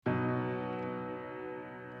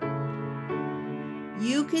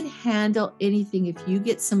you can handle anything if you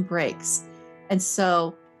get some breaks. And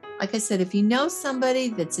so, like I said, if you know somebody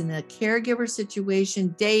that's in a caregiver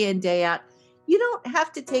situation day in, day out, you don't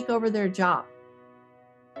have to take over their job.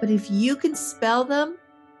 But if you can spell them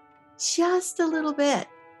just a little bit,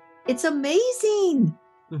 it's amazing.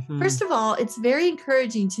 First of all, it's very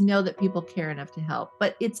encouraging to know that people care enough to help,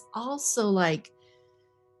 but it's also like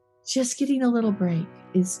just getting a little break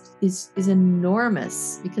is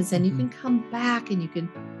enormous, because then you can come back and you can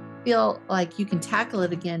feel like you can tackle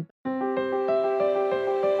it again.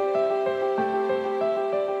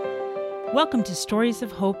 Welcome to Stories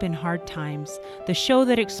of Hope in Hard Times, the show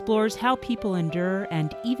that explores how people endure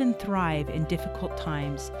and even thrive in difficult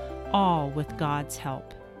times, all with God's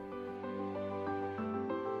help.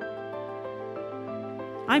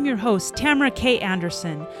 I'm your host, Tamara K.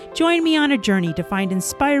 Anderson. Join me on a journey to find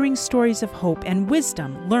inspiring stories of hope and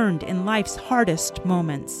wisdom learned in life's hardest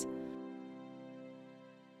moments.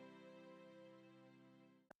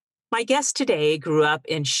 My guest today grew up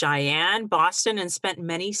in Cheyenne, Boston, and spent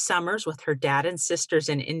many summers with her dad and sisters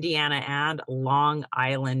in Indiana and Long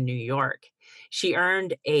Island, New York. She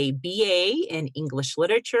earned a BA in English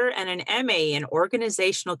Literature and an MA in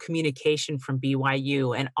Organizational Communication from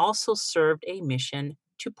BYU, and also served a mission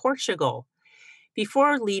to Portugal.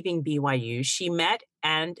 Before leaving BYU, she met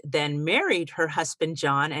and then married her husband,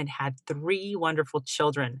 John, and had 3 wonderful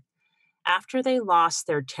children. After they lost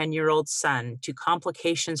their 10-year-old son to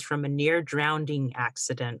complications from a near-drowning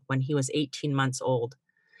accident when he was 18 months old,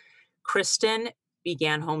 Kristen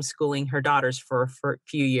began homeschooling her daughters for a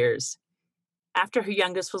few years. After her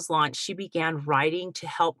youngest was launched, she began writing to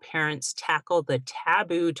help parents tackle the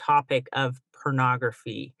taboo topic of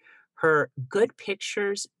pornography. Her Good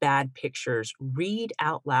Pictures, Bad Pictures, Read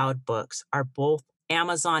Out Loud books are both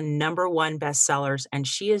Amazon #1 bestsellers, and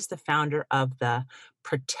she is the founder of the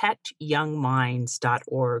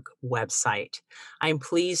protectyoungminds.org website. I'm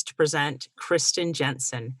pleased to present Kristen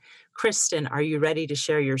Jensen. Kristen, are you ready to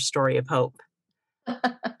share your story of hope?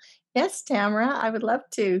 Yes, Tamara, I would love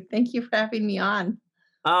to. Thank you for having me on.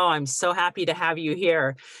 Oh, I'm so happy to have you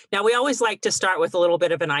here. Now, we always like to start with a little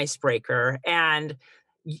bit of an icebreaker. And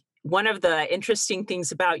one of the interesting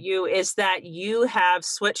things about you is that you have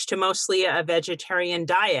switched to mostly a vegetarian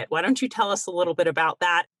diet. Why don't you tell us a little bit about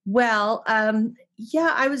that? Well,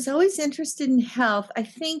 yeah, I was always interested in health. I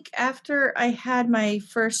think after I had my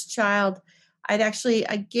first child, I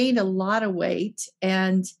gained a lot of weight,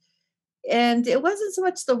 and it wasn't so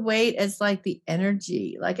much the weight as like the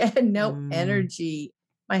energy. Like I had no energy.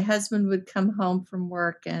 My husband would come home from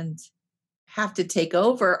work and have to take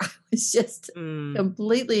over. I was just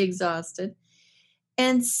completely exhausted.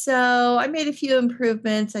 And so I made a few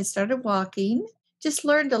improvements. I started walking, just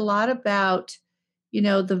learned a lot about,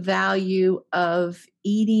 the value of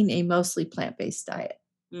eating a mostly plant-based diet.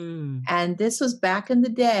 And this was back in the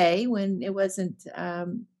day when it wasn't, I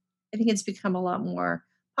think it's become a lot more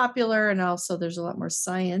popular, and also there's a lot more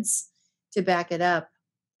science to back it up.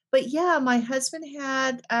 But yeah, my husband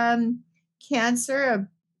had cancer.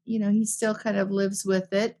 He still kind of lives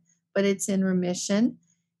with it, but it's in remission.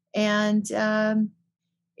 And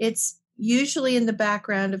it's usually in the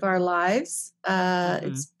background of our lives.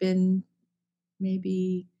 It's been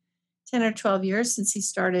maybe 10 or 12 years since he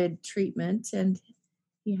started treatment, and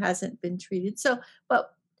he hasn't been treated.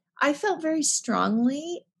 But I felt very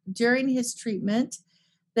strongly during his treatment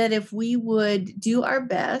that if we would do our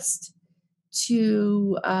best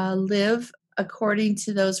to live according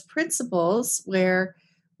to those principles where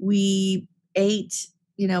we ate,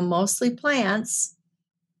 mostly plants,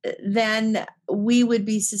 then we would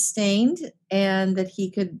be sustained, and that he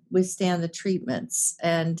could withstand the treatments,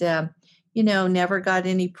 and never got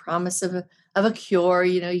any promise of a cure.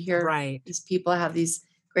 You hear these people have these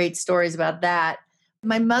great stories about that.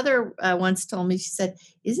 My mother once told me, she said,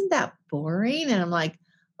 "Isn't that boring?" And I'm like,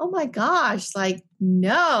 oh my gosh, like,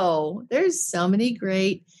 no, there's so many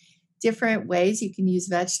great different ways you can use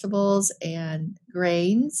vegetables and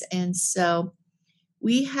grains. And so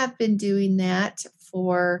we have been doing that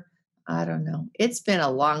for, I don't know, it's been a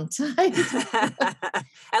long time.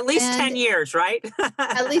 At least 10 years, right?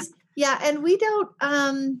 At least, yeah. And we don't,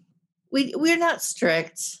 we're not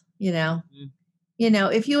strict,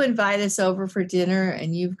 if you invite us over for dinner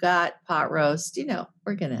and you've got pot roast,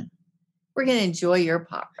 we're going to enjoy your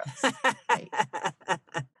pot roast. Right?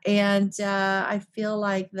 And I feel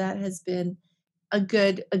like that has been a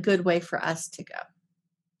good way for us to go.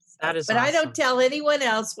 That is But awesome. I don't tell anyone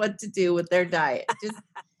else what to do with their diet. Just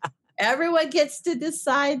everyone gets to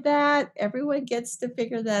decide that. Everyone gets to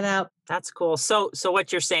figure that out. That's cool. So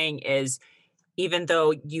what you're saying is, even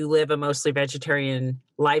though you live a mostly vegetarian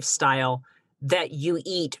lifestyle, that you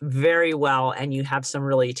eat very well and you have some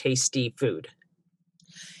really tasty food?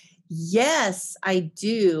 Yes, I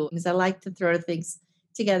do, because I like to throw things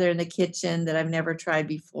together in the kitchen that I've never tried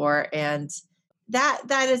before, and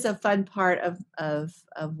that is a fun part of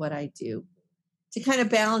what I do to kind of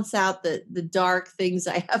balance out the dark things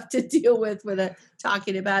I have to deal with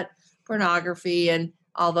talking about pornography and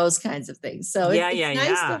all those kinds of things. So Yeah, it's yeah, nice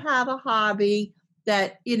to yeah. have a hobby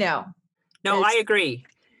that, No, I is agree.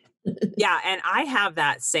 Yeah, and I have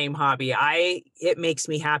that same hobby. It makes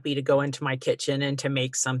me happy to go into my kitchen and to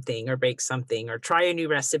make something or bake something or try a new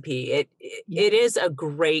recipe. yeah, It is a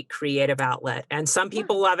great creative outlet, and some yeah,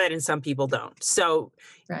 people love it and some people don't. So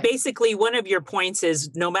right. basically one of your points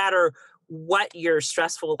is no matter what your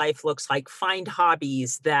stressful life looks like, find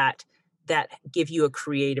hobbies that give you a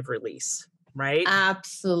creative release, right?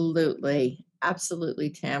 Absolutely.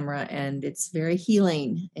 Absolutely, Tamara. And it's very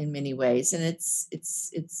healing in many ways. And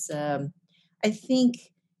I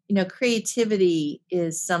think, creativity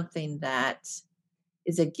is something that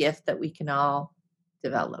is a gift that we can all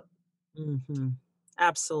develop. Mhm.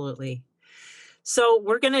 Absolutely. So,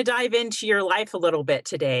 we're going to dive into your life a little bit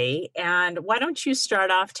today. And why don't you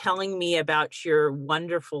start off telling me about your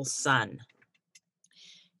wonderful son?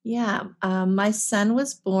 Yeah. My son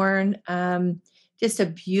was born just a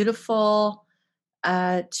beautiful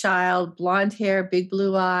child, blonde hair, big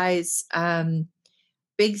blue eyes,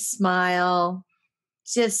 big smile,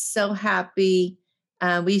 just so happy.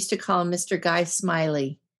 We used to call him Mr. Guy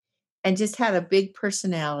Smiley, and just had a big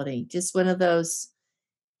personality. Just one of those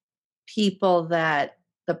people that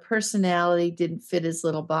the personality didn't fit his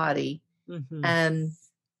little body. Mhm. Um,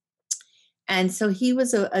 and so he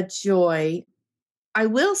was a joy. I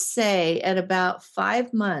will say, at about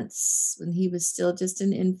 5 months, when he was still just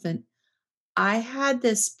an infant, I had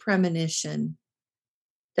this premonition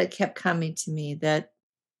that kept coming to me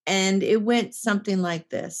and it went something like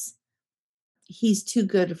this: he's too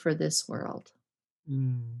good for this world.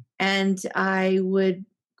 Mm. And I would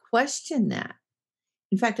question that.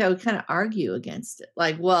 In fact, I would kind of argue against it.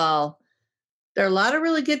 Like, well, there are a lot of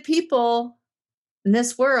really good people in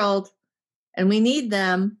this world and we need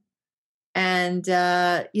them. And,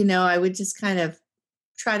 I would just kind of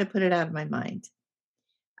try to put it out of my mind.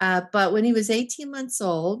 But when he was 18 months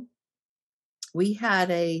old, we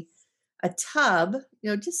had a tub,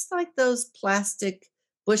 just like those plastic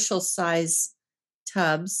bushel size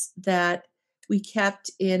tubs that we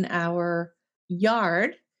kept in our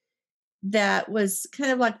yard, that was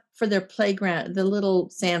kind of like for their playground, the little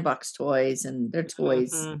sandbox toys and their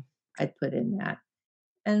toys Mhm. I'd put in that.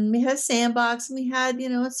 And we had a sandbox and we had,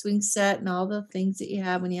 a swing set and all the things that you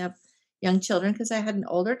have when you have young children, because I had an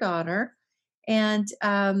older daughter. And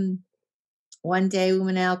one day we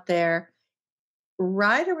went out there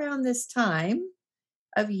right around this time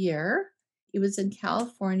of year. It was in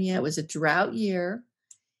California. It was a drought year,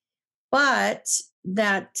 but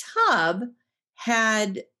that tub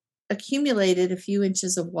had accumulated a few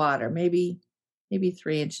inches of water, maybe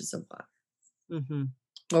 3 inches of water Mhm.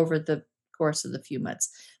 over the course of the few months.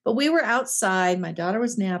 But we were outside. My daughter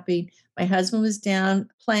was napping. My husband was down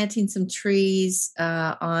planting some trees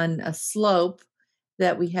on a slope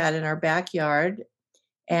that we had in our backyard.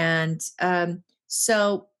 And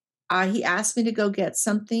so he asked me to go get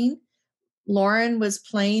something. Lauren was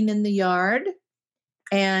playing in the yard,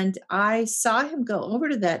 and I saw him go over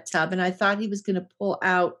to that tub, and I thought he was going to pull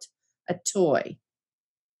out a toy.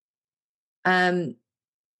 Um,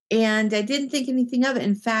 and I didn't think anything of it.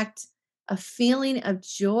 In fact, a feeling of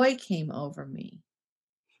joy came over me,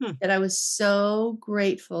 Hmm. that I was so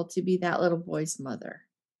grateful to be that little boy's mother.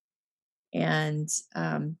 And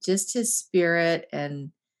just his spirit.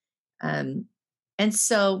 Um, and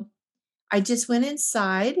so I just went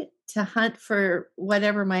inside to hunt for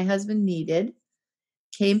whatever my husband needed,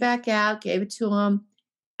 came back out, gave it to him.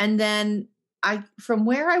 And then from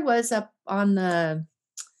where I was up on the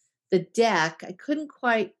deck, I couldn't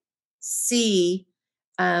quite see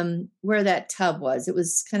where that tub was. It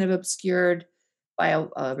was kind of obscured by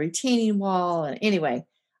a retaining wall. And anyway,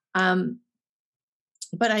 um,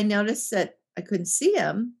 but I noticed that I couldn't see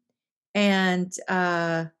him. And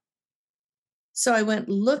so I went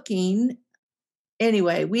looking.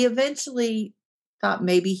 Anyway, we eventually thought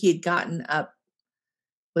maybe he had gotten up,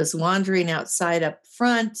 was wandering outside up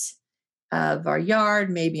front of our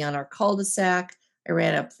yard, maybe on our cul-de-sac. I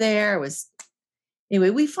ran up there. Anyway,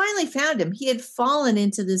 we finally found him. He had fallen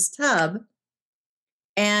into this tub.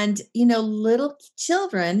 And, little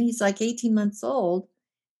children, he's like 18 months old,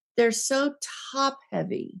 they're so top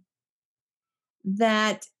heavy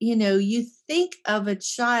that, you think of a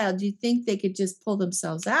child, you think they could just pull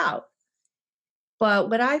themselves out.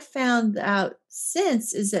 But what I found out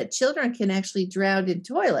since is that children can actually drown in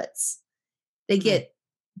toilets. They Mm, get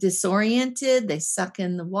disoriented, they suck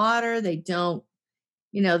in the water, they don't,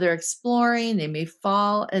 they're exploring, they may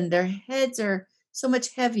fall, and their heads are so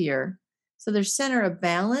much heavier. So their center of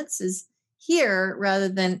balance is here rather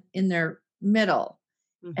than in their middle.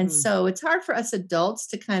 And mhm. so it's hard for us adults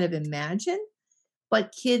to kind of imagine,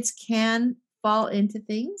 but kids can fall into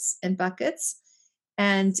things and buckets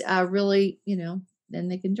and really, then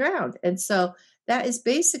they can drown. And so that is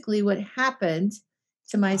basically what happened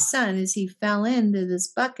to my Ah, son is he fell into this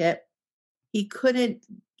bucket. He couldn't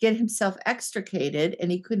get himself extricated and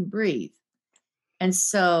he couldn't breathe. And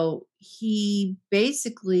so he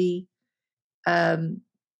basically, um,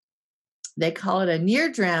 they call it a near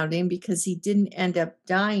drowning because he didn't end up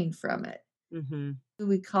dying from it. mhm,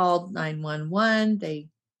 We called 911.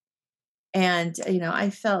 And I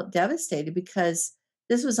felt devastated because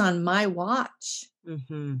this was on my watch,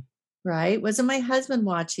 mhm. right? Wasn't my husband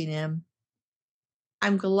watching him.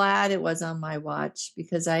 I'm glad it was on my watch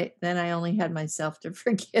because I only had myself to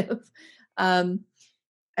forgive. Um,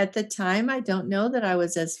 at the time, I don't know that I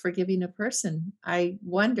was as forgiving a person. I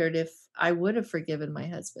wondered if I would have forgiven my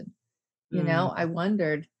husband. Mm, I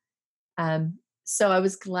wondered. So I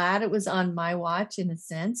was glad it was on my watch in a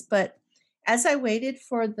sense. But as I waited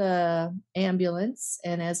for the ambulance,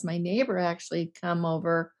 and as my neighbor actually come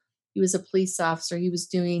over, he was a police officer. He was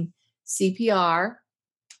doing CPR,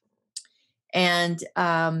 and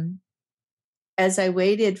as I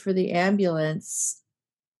waited for the ambulance,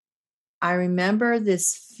 I remember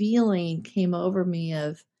this feeling came over me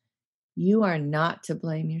of, you are not to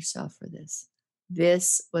blame yourself for this.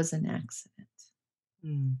 This was an accident.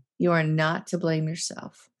 mm. You are not to blame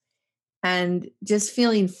yourself. And just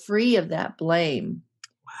feeling free of that blame,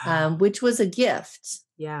 Wow. which was a gift.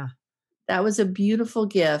 Yeah. That was a beautiful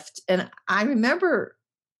gift. And I remember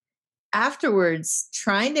afterwards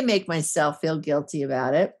trying to make myself feel guilty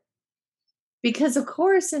about it because of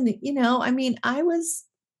course, and I was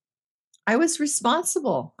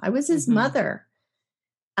responsible. I was his Mhm, mother.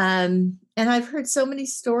 And I've heard so many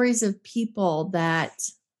stories of people that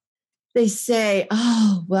they say,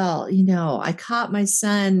 "Oh, well, I caught my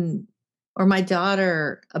son or my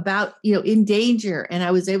daughter about, in danger and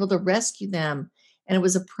I was able to rescue them and it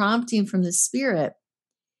was a prompting from the spirit."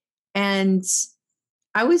 And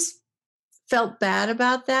I always felt bad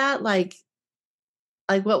about that, like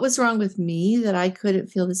what was wrong with me that I couldn't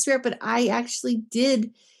feel the spirit, but I actually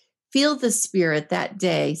did feel the spirit that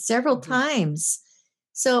day several mhm, times.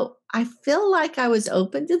 So I feel like I was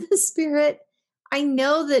open to the spirit. I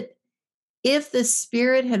know that if the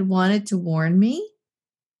spirit had wanted to warn me,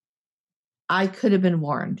 I could have been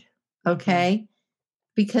warned. mhm. Okay.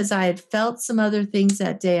 Because I had felt some other things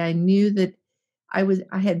that day. I knew that I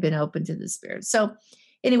had been open to the spirit. So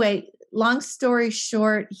anyway, long story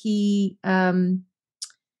short, he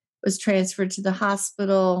was transferred to the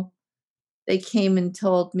hospital. They came and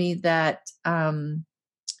told me that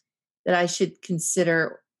I should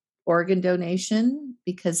consider organ donation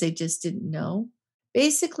because they just didn't know.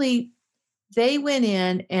 Basically, they went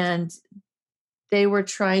in and they were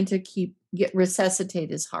trying to get resuscitate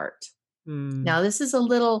his heart. Mm, Now, this is a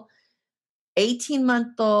little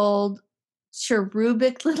 18-month-old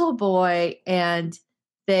cherubic little boy, and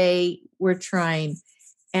they were trying.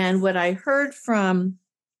 And what I heard from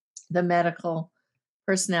the medical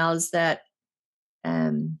personnel is that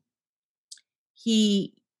um,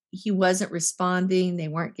 he he wasn't responding. They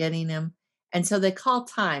weren't getting him, and so they call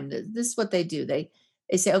time. This is what they do. They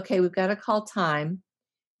say, okay, we've got to call time,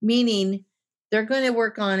 meaning they're going to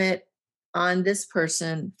work on it on this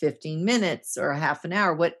person 15 minutes or a half an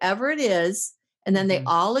hour, whatever it is, and then they mhm,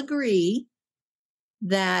 all agree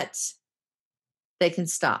that they can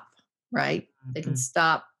stop, right? They can mhm.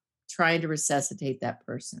 stop trying to resuscitate that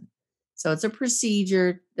person. So it's a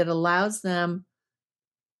procedure that allows them,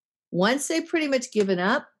 once they've pretty much given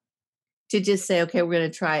up, to just say, okay, we're going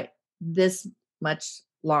to try this much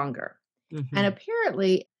longer. And Mhm.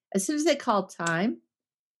 apparently, as soon as they called time,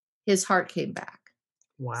 his heart came back.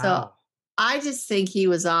 So Wow. I just think he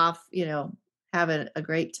was off, having a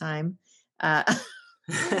great time. Uh,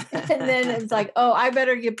 and then it's like, oh, I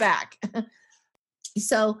better get back.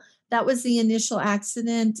 So that was the initial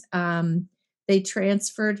accident. They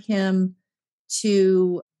transferred him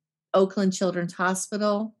to Oakland Children's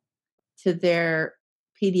Hospital to their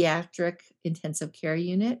pediatric intensive care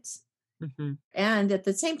unit. Mhm. And at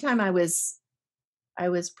the same time, I was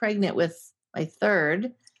pregnant with my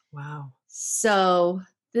third. Wow. So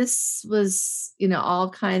this was, all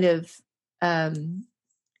kind of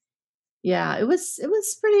yeah, it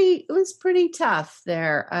was pretty tough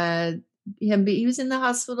there. him be, he was in the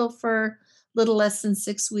hospital for a little less than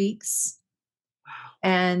 6 weeks. Wow.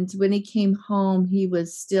 And when he came home, he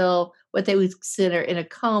was still what they would consider in a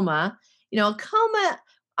coma. A coma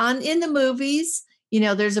in the movies,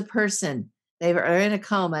 there's a person, they are in a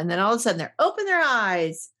coma, and then all of a sudden they're open their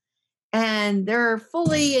eyes and they're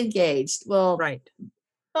fully engaged. Well, Right.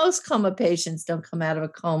 most coma patients don't come out of a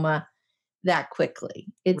coma that quickly.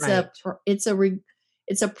 It's Right.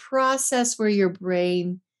 it's a process where your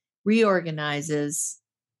brain reorganizes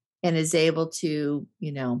and is able to,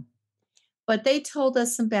 but they told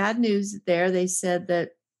us some bad news there. They said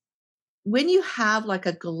that when you have like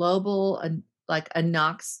a global, like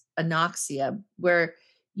anoxia, where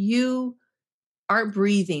you aren't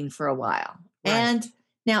breathing for a while. Right. And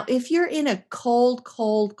now if you're in a cold,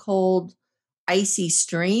 cold, cold, icy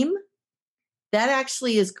stream, that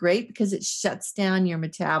actually is great because it shuts down your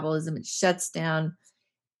metabolism. It shuts down.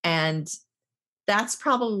 And that's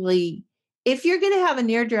probably, if you're going to have a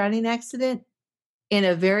near drowning accident, in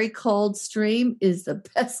a very cold stream is the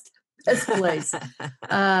best place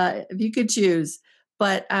if you could choose.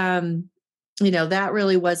 But that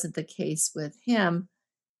really wasn't the case with him.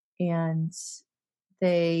 And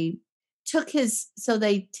they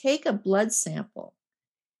they take a blood sample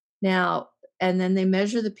now, and then they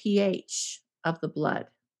measure the pH of the blood.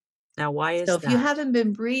 Now, why is So that? if you haven't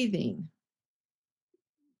been breathing,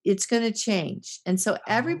 it's going to change. And so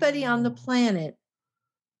everybody on the planet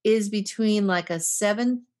is between like a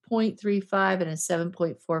 7.35 and a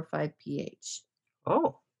 7.45 pH.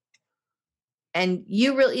 Oh. And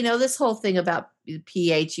you really, this whole thing about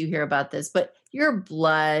pH, you hear about this, but your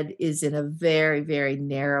blood is in a very, very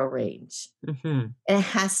narrow range. Mm-hmm. It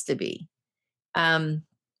has to be.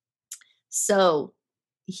 So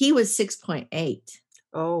he was 6.8.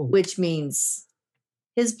 Oh. Which means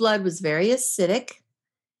his blood was very acidic,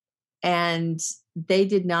 and they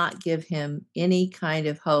did not give him any kind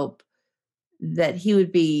of hope that he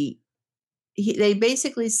would be. They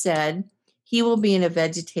basically said he will be in a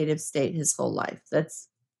vegetative state his whole life. That's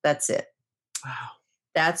it. Wow.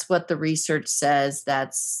 That's what the research says.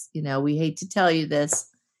 That's, we hate to tell you this.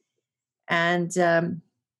 And,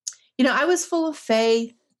 I was full of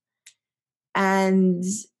faith, and,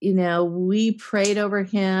 we prayed over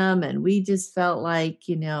him, and we just felt like,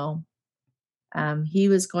 he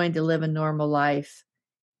was going to live a normal life.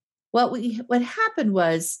 What happened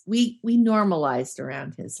was we normalized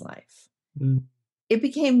around his life. Mm. It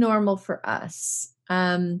became normal for us.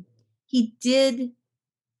 He did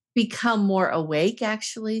become more awake,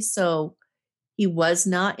 actually. So he was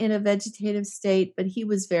not in a vegetative state, but he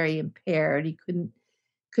was very impaired. He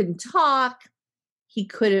couldn't talk. He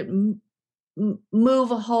couldn't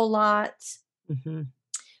move a whole lot. Mm-hmm.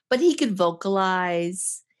 But he could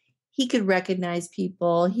vocalize. He could recognize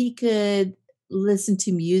people. He could listen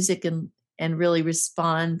to music and really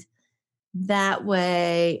respond that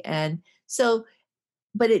way. And so,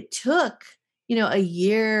 but it took, a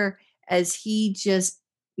year as he just,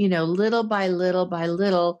 little by little by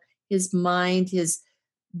little, his mind, his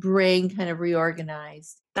brain kind of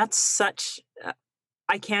reorganized. That's such,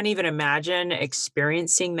 I can't even imagine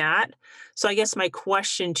experiencing that. So I guess my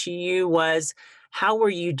question to you was, how were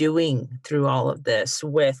you doing through all of this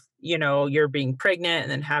with, you're being pregnant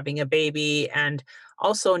and then having a baby, and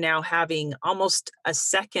also now having almost a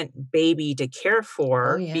second baby to care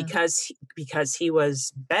for? Oh, yeah. because he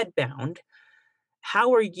was bedbound.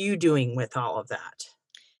 How are you doing with all of that?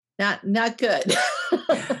 Not good.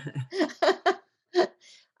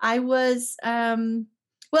 I was well,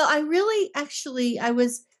 I really actually I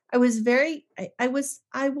was very I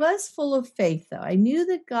was full of faith, though. I knew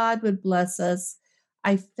that God would bless us.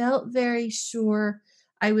 I felt very sure.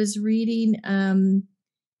 I was reading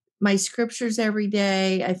my scriptures every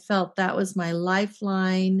day. I felt that was my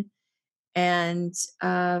lifeline. And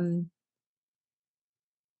and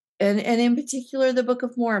in particular the Book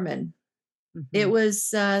of Mormon. Mm-hmm. It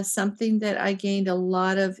was something that I gained a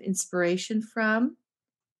lot of inspiration from.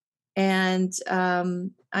 And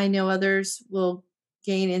I know others will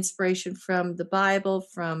gain inspiration from the Bible,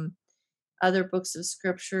 from other books of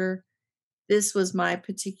scripture. This was my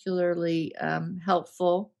particularly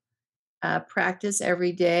helpful practice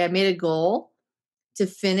every day. I made a goal to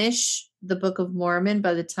finish the Book of Mormon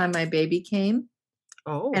by the time my baby came.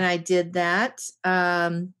 Oh. And I did that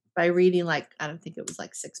by reading, I don't think it was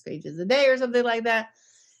 6 pages a day or something like that.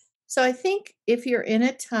 So I think if you're in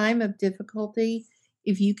a time of difficulty,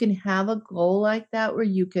 if you can have a goal like that where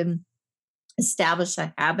you can establish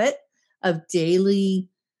a habit of daily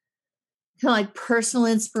kind of personal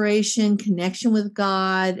inspiration, connection with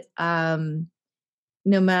God, no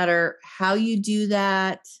matter how you do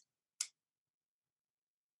that,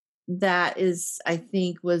 that is, I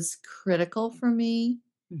think, was critical for me.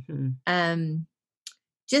 Mhm. Um,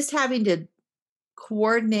 just having to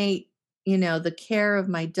coordinate, the care of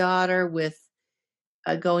my daughter with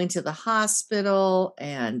going to the hospital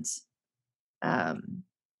and um,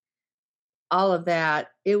 all of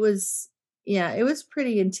that. It was, yeah, it was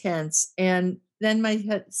pretty intense. And then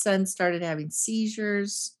my son started having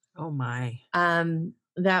seizures. Oh my.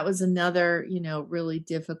 That was another, really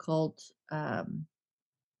difficult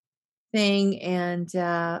thing. And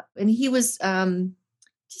he was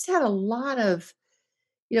just had a lot of,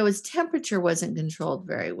 his temperature wasn't controlled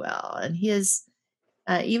very well, and his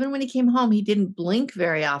even when he came home, he didn't blink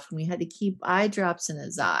very often. We had to keep eye drops in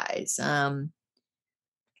his eyes. There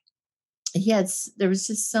was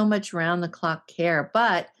just so much round the clock care,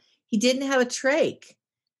 but he didn't have a trach.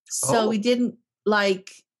 So we Oh, didn't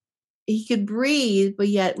like he could breathe, but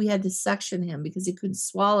yet we had to suction him because he couldn't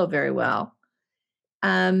swallow very well.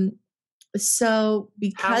 Um, so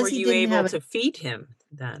how were because he you didn't able have to feed him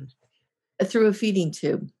then? through a feeding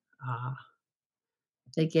tube, Ah.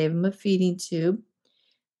 they gave him a feeding tube.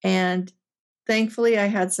 And thankfully I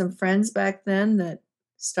had some friends back then that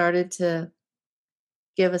started to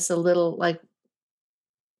give us a little, like,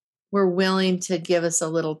 were willing to give us a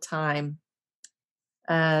little time.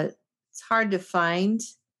 It's hard to find,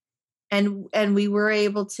 and we were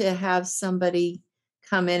able to have somebody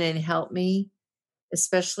come in and help me,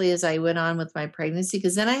 especially as I went on with my pregnancy,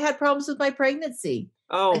 because then I had problems with my pregnancy.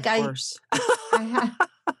 Oh, Like of course. I had,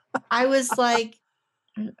 I was like,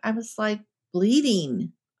 I was like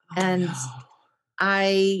bleeding, Oh, and no.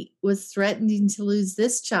 I was threatening to lose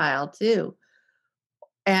this child too.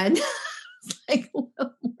 And like,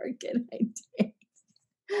 what more can I take?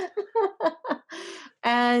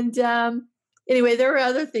 And anyway, there were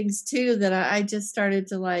other things too that I just started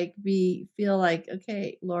to like feel like,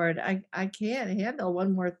 okay, Lord, I can't handle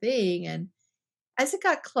one more thing. And as it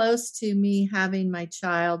got close to me having my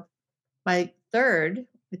child, my third,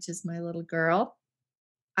 which is my little girl,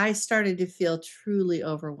 I started to feel truly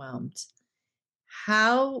overwhelmed.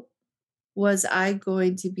 How was I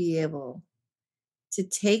going to be able to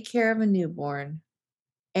take care of a newborn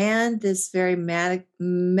and this very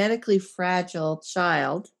medically fragile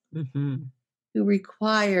child Mhm. who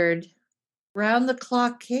required round the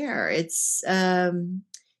clock care? It's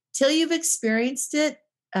till you've experienced it,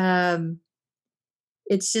 um,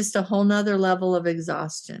 it's just a whole nother level of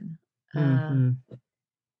exhaustion. Mhm.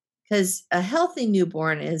 Because a healthy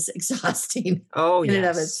newborn is exhausting Oh, in and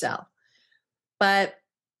of yes. itself. But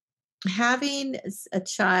having a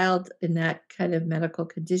child in that kind of medical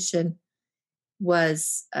condition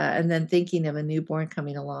was, and then thinking of a newborn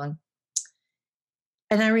coming along.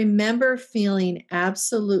 And I remember feeling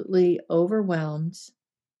absolutely overwhelmed.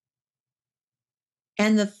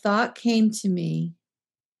 And the thought came to me,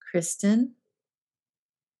 Kristen,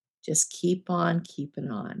 just keep on keeping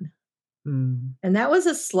on. Mm. And that was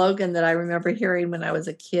a slogan that I remember hearing when I was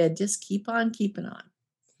a kid, just keep on keeping on.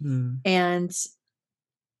 Mm. And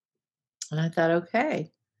I thought,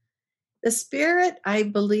 okay, the spirit, I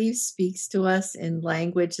believe, speaks to us in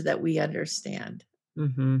language that we understand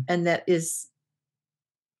Mhm. and that is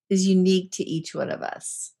unique to each one of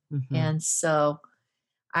us. Mhm. And so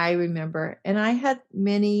I remember, and I had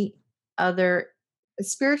many other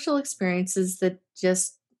spiritual experiences that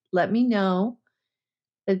just let me know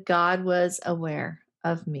that God was aware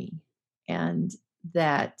of me, and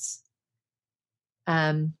that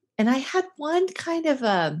and I had one kind of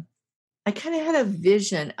I kind of had a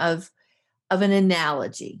vision of an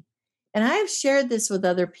analogy. And I have shared this with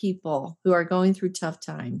other people who are going through tough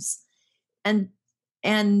times. And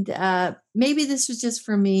maybe this was just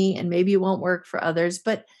for me and maybe it won't work for others,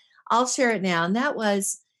 but I'll share it now. And that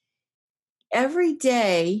was, every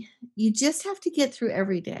day you just have to get through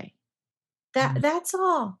every day. Mm. That's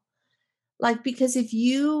all. Like, because if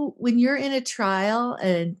you when you're in a trial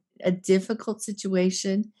and a difficult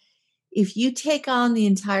situation, if you take on the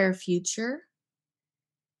entire future,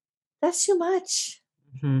 that's too much.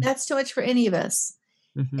 Mhm. That's too much for any of us.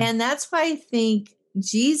 Mhm. And that's why I think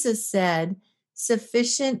Jesus said,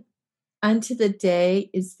 sufficient unto the day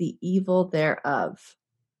is the evil thereof,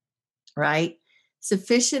 right?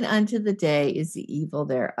 Sufficient unto the day is the evil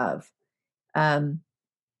thereof. Um,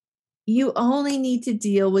 you only need to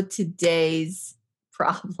deal with today's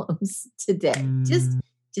problems today. Just Mm.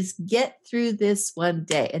 just get through this one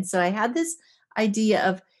day. And so I had this idea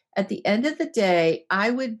of, at the end of the day, I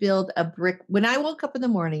would build a brick. When I woke up in the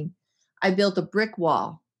morning, I built a brick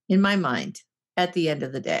wall in my mind at the end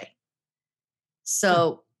of the day. Huh.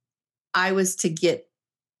 So I was to get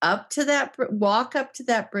up to that walk up to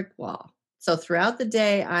that brick wall. So throughout the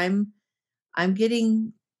day, I'm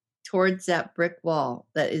getting towards that brick wall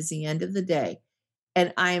that is the end of the day.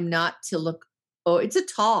 And I am not to look, oh, it's a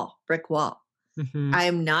tall brick wall. Mm-hmm. I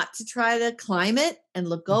am not to try to climb it and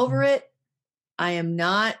look over it. I am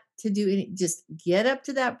not to do any, just get up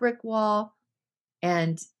to that brick wall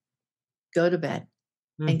and go to bed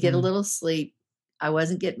and get a little sleep. I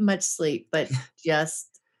wasn't getting much sleep, but just,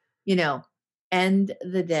 end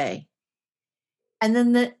the day. And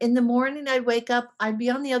then in the morning, I'd wake up, I'd be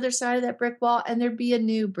on the other side of that brick wall and there'd be a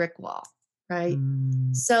new brick wall, right?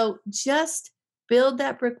 So just build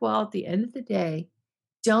that brick wall at the end of the day.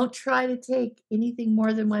 Don't try to take anything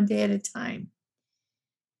more than one day at a time,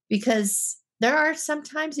 because there are some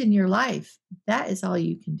times in your life that is all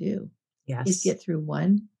you can do is get through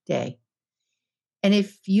one day. And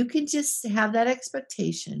if you can just have that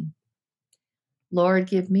expectation, Lord,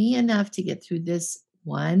 give me enough to get through this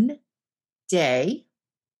one day,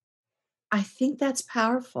 I think that's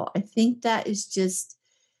powerful. I think that is just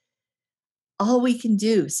all we can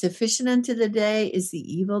do. Sufficient unto the day is the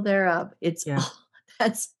evil thereof.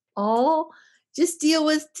 That's all. Just deal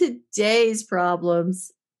with today's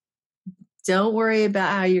problems. Don't worry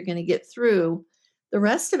about how you're going to get through the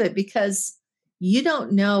rest of it, because you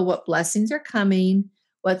don't know what blessings are coming,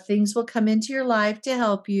 what things will come into your life to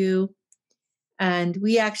help you. And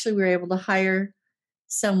we actually were able to hire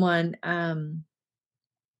someone,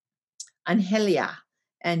 Angelia,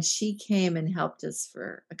 and she came and helped us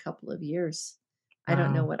for a couple of years. Wow. I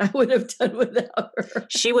don't know what I would have done without her.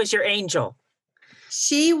 She was your angel.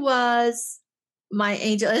 She was my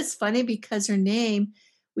angel. It's funny because her name,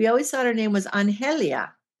 we always thought her name was Angelia.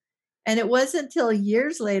 And it wasn't until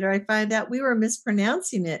years later I found out we were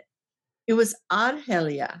mispronouncing it. It was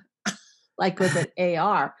Angelia, like with an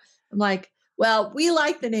AR. I'm like, well, we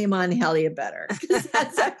like the name Angelia better, because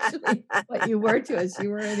that's actually what you were to us.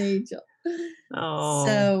 You were an angel. Oh.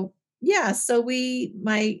 So yeah, so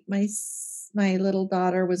my little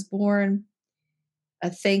daughter was born.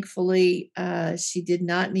 Thankfully, she did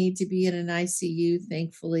not need to be in an ICU.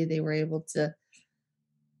 Thankfully, we were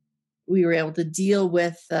able to deal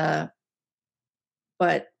with,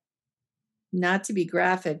 but not to be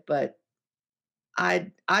graphic, but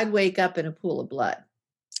I'd wake up in a pool of blood.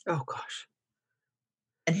 Oh gosh.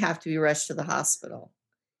 And have to be rushed to the hospital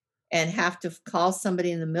and have to call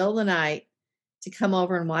somebody in the middle of the night to come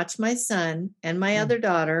over and watch my son and my other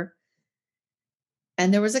daughter.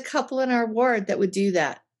 And there was a couple in our ward that would do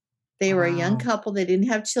that. They were a young couple. They didn't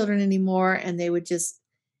have children anymore. And they would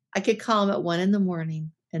I could call them at 1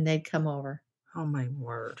 a.m. and they'd come over. Oh my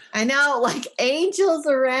word. I know, like angels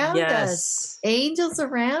around us, angels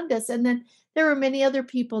around us. And then there were many other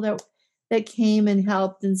people that came and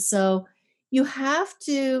helped. And so you have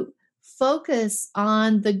to focus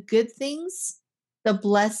on the good things, the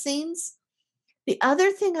blessings. The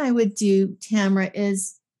other thing I would do, Tamara,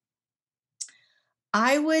 is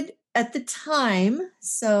I would, at the time,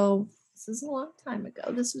 so this is a long time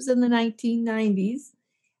ago, this was in the 1990s,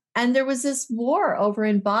 and there was this war over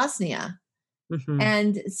in Bosnia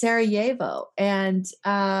and Sarajevo, and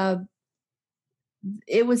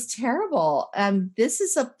it was terrible. This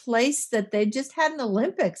is a place that they just had an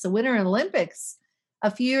Olympics, a Winter Olympics, a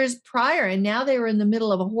few years prior, and now they were in the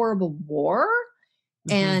middle of a horrible war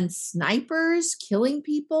and snipers killing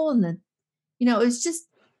people, and it was just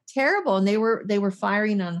terrible. And they were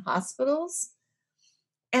firing on hospitals.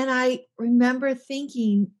 And I remember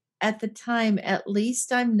thinking at the time, at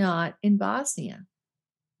least I'm not in Bosnia.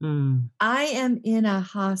 I am in a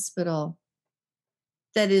hospital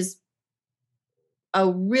that is a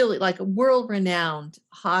really like a world-renowned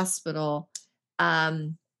hospital,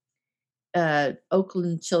 Oakland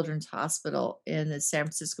Children's Hospital in the San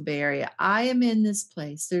Francisco Bay Area. I am in this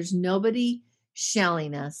place. There's nobody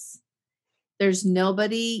shelling us. There's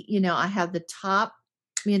nobody, I have the top,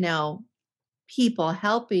 people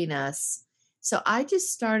helping us. So I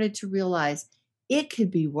just started to realize it could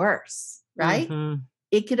be worse, right?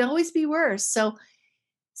 It could always be worse. So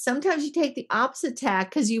sometimes you take the opposite tack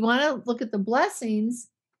because you want to look at the blessings,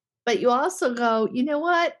 but you also go, you know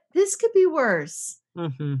what? This could be worse.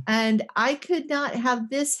 And I could not have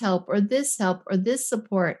this help or this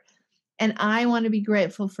support. And I want to be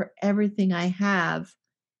grateful for everything I have.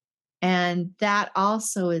 And that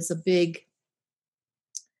also is a big,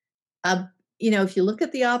 if you look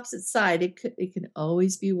at the opposite side, it can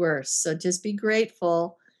always be worse. So just be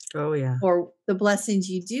grateful for the blessings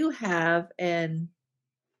you do have and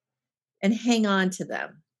hang on to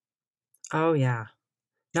them. Oh yeah.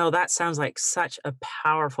 No, that sounds like such a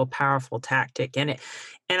powerful, powerful tactic. And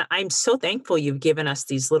I'm so thankful you've given us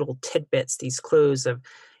these little tidbits, these clues of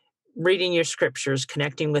reading your scriptures,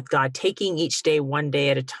 connecting with God, taking each day one day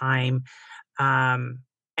at a time,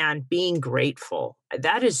 and being grateful.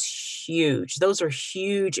 That is huge. Those are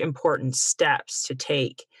huge, important steps to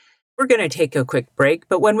take. We're going to take a quick break,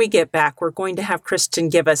 but when we get back, we're going to have Kristen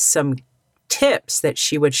give us some tips that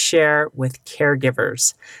she would share with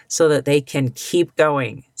caregivers so that they can keep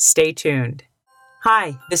going. Stay tuned.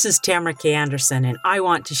 Hi, this is Tamara K. Anderson, and I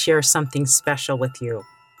want to share something special with you.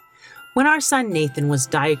 When our son Nathan was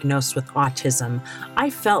diagnosed with autism, I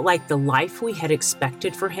felt like the life we had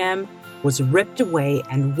expected for him was ripped away,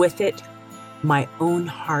 and with it, my own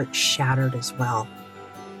heart shattered as well.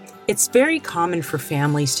 It's very common for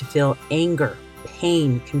families to feel anger,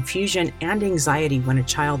 pain, confusion, and anxiety when a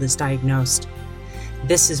child is diagnosed.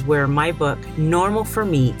 This is where my book, Normal for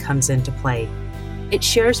Me, comes into play. It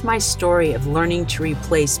shares my story of learning to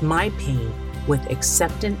replace my pain with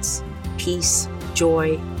acceptance, peace,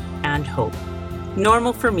 joy, and hope.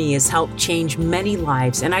 Normal for Me has helped change many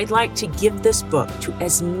lives, and I'd like to give this book to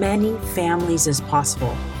as many families as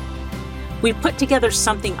possible. We've put together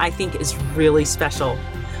something I think is really special.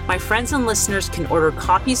 My friends and listeners can order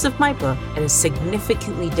copies of my book at a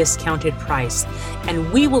significantly discounted price,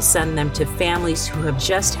 and we will send them to families who have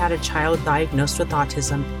just had a child diagnosed with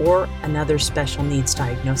autism or another special needs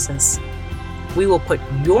diagnosis. We will put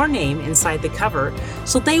your name inside the cover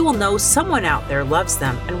so they will know someone out there loves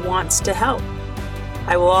them and wants to help.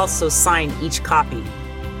 I will also sign each copy.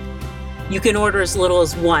 You can order as little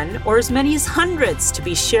as one or as many as hundreds to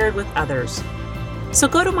be shared with others. So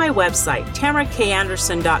go to my website,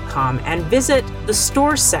 TamaraKAnderson.com, and visit the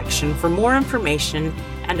store section for more information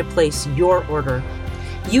and to place your order.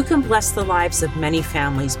 You can bless the lives of many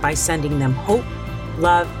families by sending them hope,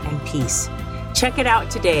 love, and peace. Check it out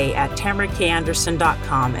today at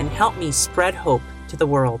TamaraKAnderson.com and help me spread hope to the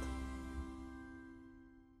world.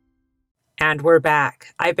 And we're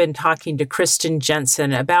back. I've been talking to Kristen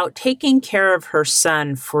Jensen about taking care of her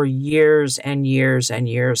son for years and years and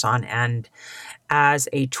years on end as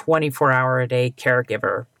a 24-hour-a-day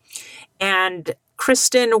caregiver. And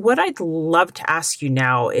Kristen, what I'd love to ask you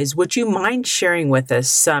now is, would you mind sharing with us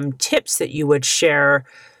some tips that you would share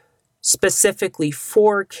specifically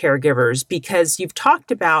for caregivers? Because you've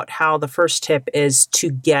talked about how the first tip is to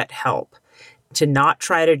get help, to not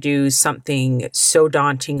try to do something so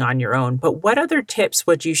daunting on your own. But what other tips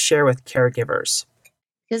would you share with caregivers?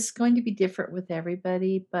 It's going to be different with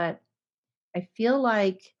everybody, but I feel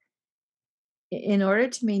like in order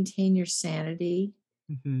to maintain your sanity,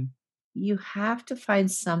 Mm-hmm. you have to find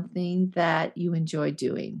something that you enjoy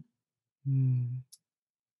doing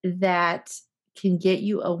that can get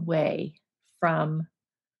you away from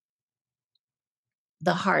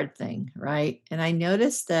the hard thing, right? And I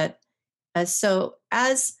noticed that as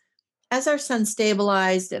our son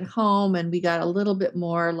stabilized at home and we got a little bit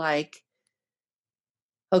more like,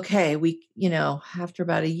 okay, after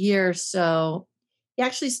about a year or so, he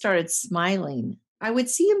actually started smiling. I would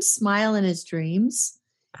see him smile in his dreams,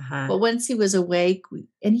 Uh-huh. but once he was awake,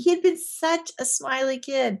 and he had been such a smiley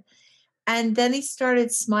kid. And then he started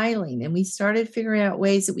smiling, and we started figuring out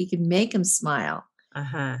ways that we could make him smile.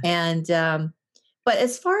 Uh-huh. And, but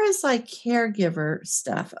as far as like caregiver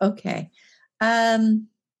stuff, okay. Um,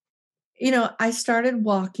 I started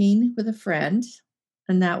walking with a friend,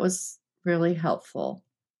 and that was really helpful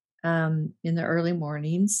in the early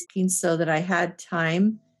mornings, so that I had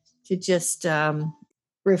time to just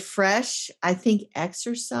refresh. I think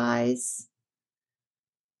exercise.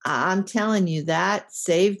 I'm telling you, that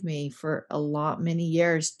saved me for many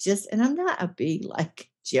years. And I'm not a big like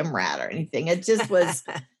gym rat or anything. It just was,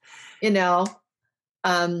 you know,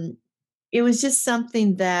 um, it was just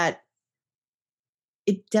something that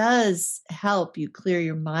it does help you clear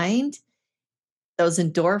your mind. Those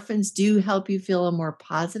endorphins do help you feel more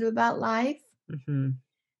positive about life. Mm-hmm.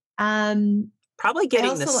 Um, Probably I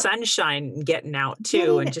getting the also sunshine and getting out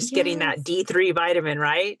too, and just getting that yes, D3 vitamin,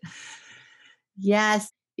 right?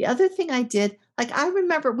 yes. The other thing I did, like I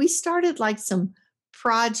remember we started like some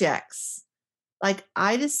projects. Like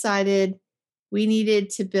I decided we needed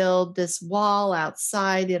to build this wall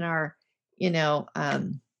outside in our,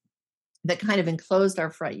 that kind of enclosed our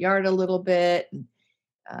front yard a little bit. And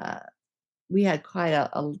uh, we had quite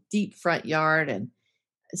a deep front yard. And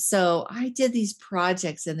so I did these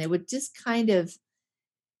projects, and they would just kind of,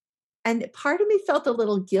 and part of me felt a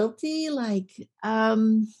little guilty, like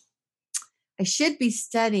I should be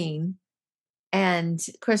studying. And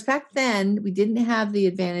of course, back then we didn't have the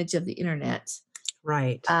advantage of the internet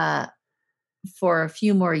Right. for a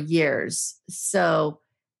few more years. So,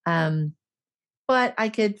 but I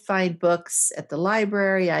could find books at the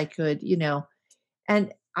library. I could,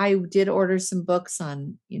 and I did order some books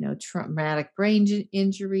on, traumatic brain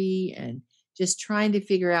injury and just trying to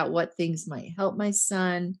figure out what things might help my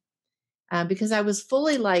son. Because I was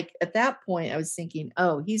fully like, at that point, I was thinking,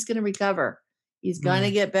 oh, he's going to recover. He's going to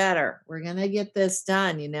Mm, get better. We're going to get this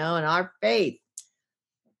done, and our faith.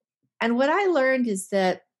 And what I learned is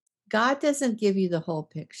that God doesn't give you the whole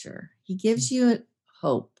picture. He mm, gives you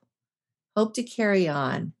hope, hope to carry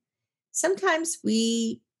on. Sometimes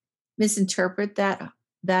we misinterpret that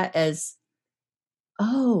as,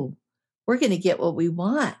 oh, we're going to get what we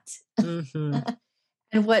want. mhm,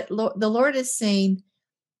 And what the Lord is saying,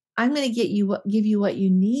 I'm going to give you what you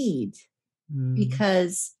need, mm.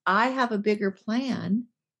 because I have a bigger plan.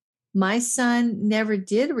 My son never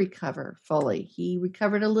did recover fully. He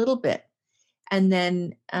recovered a little bit. And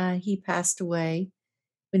then he passed away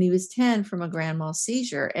when he was 10 from a grand mal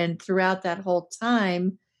seizure. And throughout that whole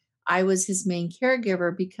time, I was his main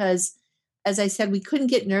caregiver because, as I said, we couldn't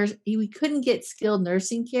get skilled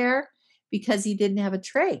nursing care because he didn't have a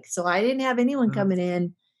trach. So I didn't have anyone Oh, coming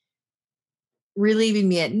in relieving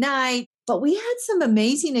me at night. But we had some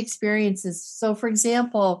amazing experiences. So, for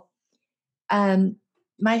example, um,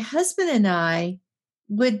 my husband and I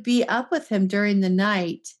would be up with him during the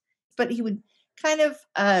night, but he would kind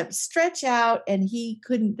of stretch out and he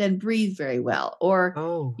couldn't then breathe very well, or,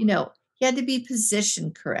 oh, he had to be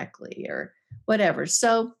positioned correctly or whatever.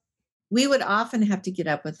 So we would often have to get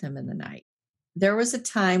up with him in the night. There was a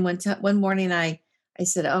time one morning I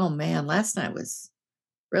said, "Oh man, last night was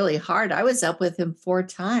really hard. I was up with him 4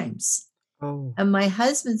 times." oh, And my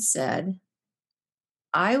husband said,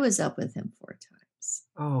 "I was up with him 4 times."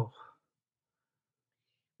 oh.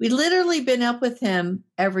 We literally been up with him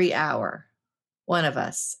every hour, one of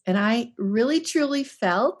us. And I really truly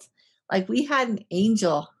felt like we had an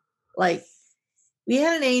angel, like we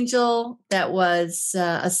had an angel that was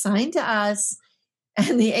assigned to us,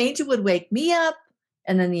 and the angel would wake me up,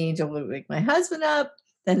 and then the angel would wake my husband up,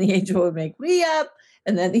 then the angel would wake me up,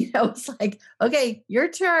 and then it's like, okay, your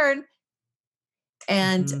turn.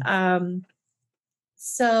 And Mhm,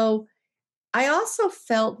 so I also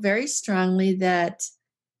felt very strongly that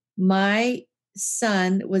my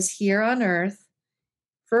son was here on earth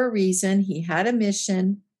for a reason. He had a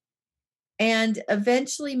mission. And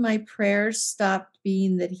eventually, my prayers stopped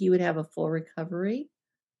being that he would have a full recovery,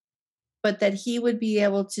 but that he would be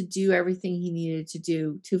able to do everything he needed to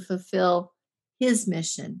do to fulfill his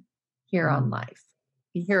mission here on mm. life,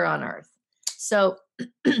 here on earth. So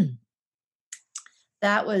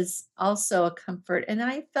that was also a comfort. And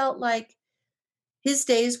I felt like his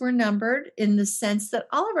days were numbered in the sense that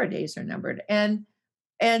all of our days are numbered. And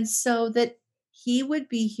so that he would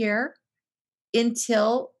be here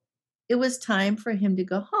until it was time for him to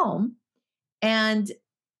go home. And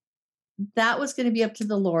that was going to be up to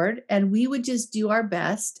the Lord. And we would just do our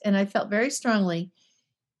best. And I felt very strongly,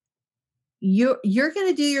 you're going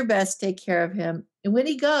to do your best, take care of him. And when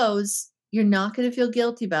he goes, you're not going to feel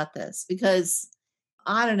guilty about this, because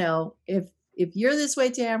I don't know if you're this way,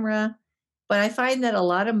 Tamara, but I find that a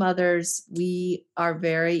lot of mothers, we are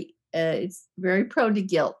it's very prone to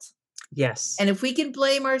guilt. Yes. And if we can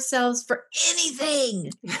blame ourselves for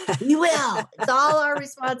anything, we will. It's all our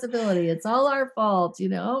responsibility. It's all our fault.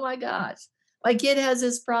 Oh my gosh, my kid has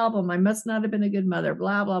this problem. I must not have been a good mother,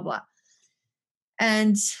 blah, blah, blah.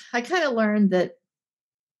 And I kind of learned that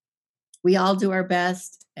we all do our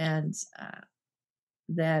best. And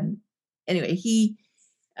then, anyway, he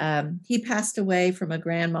passed away from a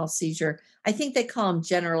grand mal seizure. I think they call them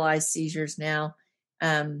generalized seizures now.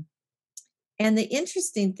 Um, and the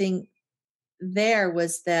interesting thing there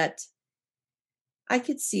was that I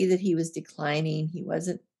could see that he was declining. He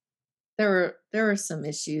wasn't there were some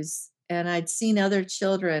issues, and I'd seen other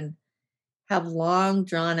children have long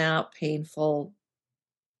drawn out painful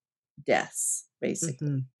deaths, basically.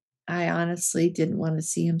 Mhm. I honestly didn't want to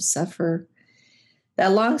see him suffer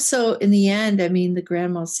that long. So in the end, I mean, the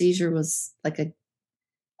grand mal seizure was like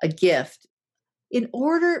a gift,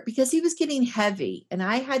 because he was getting heavy and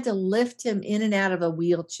I had to lift him in and out of a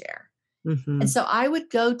wheelchair. And Mhm. so I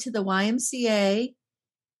would go to the YMCA,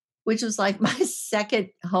 which was like my second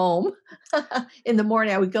home, in the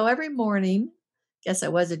morning. I would go every morning. Guess I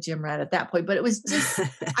was a gym rat at that point, but it was just,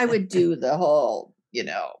 I would do the whole,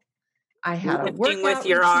 I had a Lifting with workout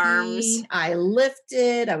your arms. routine. I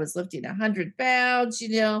was lifting 100 pounds,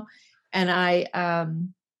 and I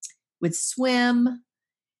would swim,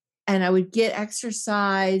 and I would get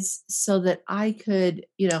exercise so that I could,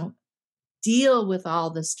 deal with all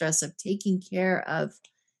the stress of taking care of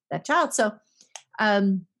that child. So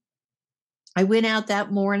um, I went out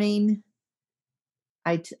that morning.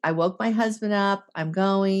 I woke my husband up. I'm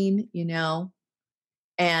going,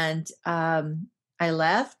 and I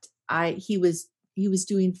left. He was he was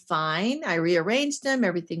doing fine. I rearranged him.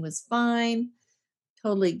 Everything was fine.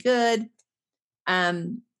 Totally good.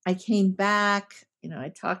 I came back, I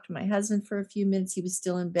talked to my husband for a few minutes. He was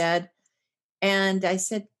still in bed. And I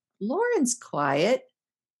said, Lauren's quiet.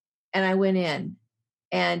 And I went in,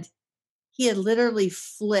 and he had literally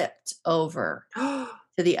flipped over to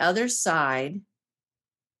the other side,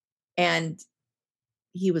 and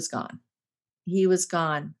he was gone. He was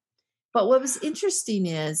gone. But what was interesting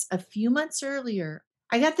is a few months earlier,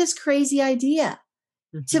 I got this crazy idea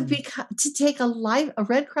to take a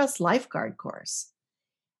Red Cross lifeguard course.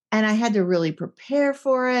 And I had to really prepare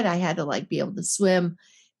for it. I had to be able to swim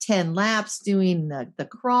 10 laps doing the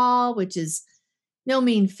crawl, which is no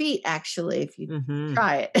mean feat, actually, if you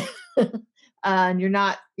try it. And you're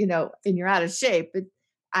not, and you're out of shape. But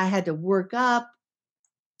I had to work up,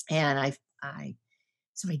 and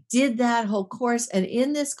so I did that whole course. And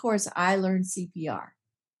in this course, I learned CPR.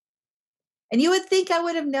 And you would think I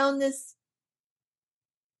would have known this,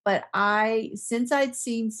 but since I'd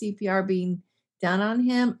seen CPR being done on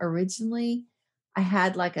him originally, I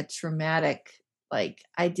had a traumatic, I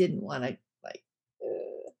didn't want to,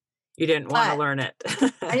 You didn't want to learn it.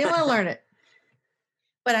 I didn't want to learn it.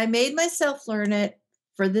 But I made myself learn it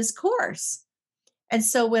for this course. And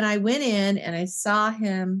so when I went in and I saw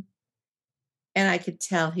him, and I could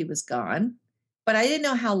tell he was gone, but I didn't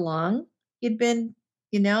know how long he'd been,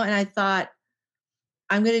 and I thought,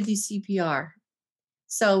 I'm going to do CPR.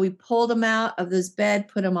 So we pulled him out of this bed,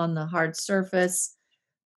 put him on the hard surface,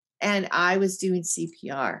 and I was doing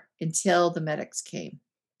CPR until the medics came.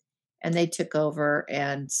 And they took over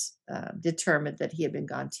and determined that he had been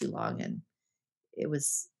gone too long, and it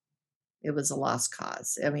was a lost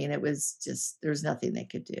cause. I mean, it was just, there was nothing they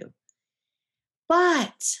could do.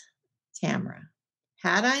 But Tamara,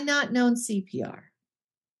 had I not known CPR,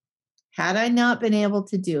 had I not been able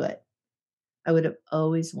to do it, I would have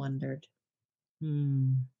always wondered.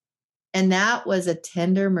 And that was a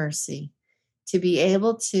tender mercy to be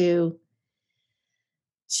able to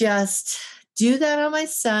just do that on my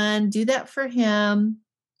son, do that for him.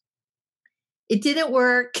 It didn't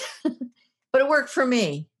work, but it worked for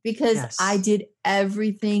me because I did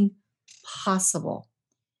everything possible.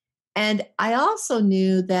 And I also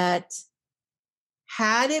knew that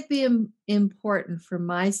had it been important for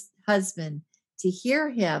my husband to hear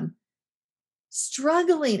him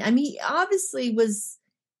struggling, I mean, he obviously was,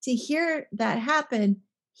 to hear that happen,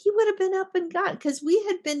 he would have been up and gone, because we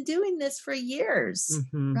had been doing this for years,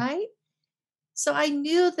 right? So I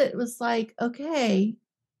knew that it was okay,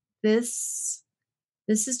 this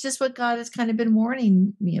is just what God has kind of been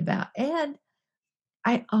warning me about. And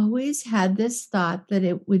I always had this thought that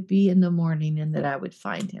it would be in the morning and that I would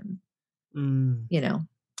find him.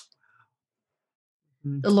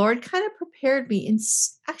 The Lord kind of prepared me in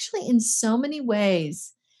so many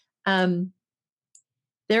ways.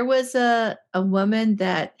 There was a woman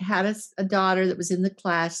that had a daughter that was in the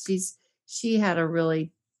class. She had a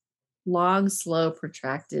really long, slow,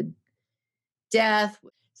 protracted death.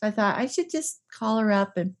 So I thought I should just call her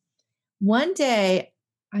up. And one day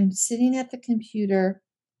I'm sitting at the computer,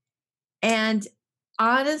 and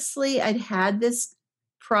honestly, I'd had this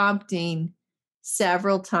prompting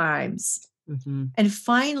several times. And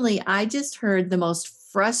finally, I just heard the most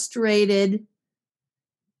frustrated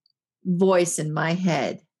voice in my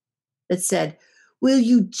head that said, "Will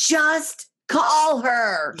you just call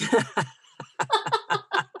her?"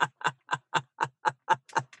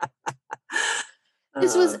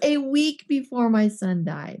 This was a week before my son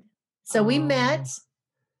died. So we met,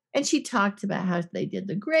 and she talked about how they did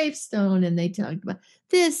the gravestone, and they talked about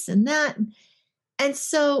this and that. And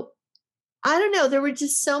so, I don't know, there were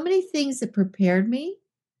just so many things that prepared me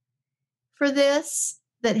for this,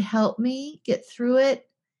 that helped me get through it.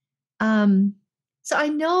 So I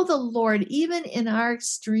know the Lord, even in our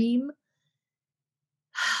extreme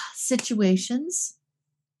situations,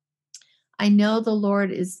 I know the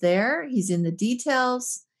Lord is there. He's in the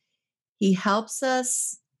details. He helps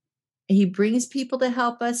us. He brings people to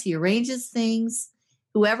help us. He arranges things.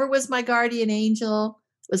 Whoever was my guardian angel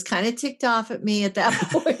was kind of ticked off at me at that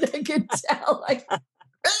point. I could tell,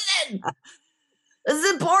 Kristen, this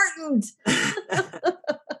is important.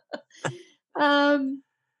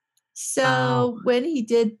 So when he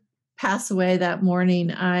did pass away that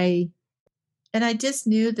morning, I just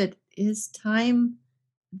knew that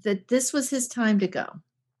that this was his time to go,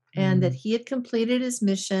 and that he had completed his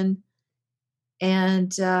mission, and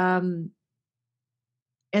that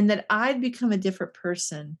I'd become a different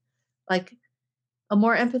person, a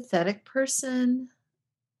more empathetic person.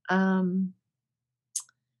 I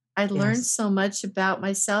learned so much about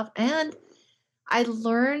myself, and I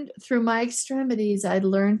learned through my extremities, I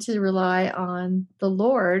learned to rely on the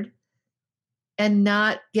Lord and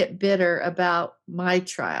not get bitter about my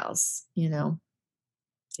trials, you know?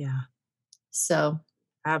 Yeah, So,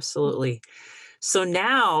 absolutely. So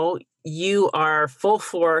now you are full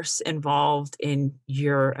force involved in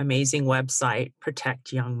your amazing website,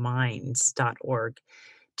 protectyoungminds.org.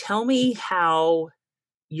 Tell me how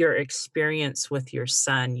your experience with your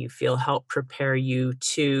son you feel helped prepare you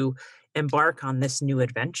to embark on this new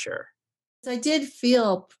adventure. I did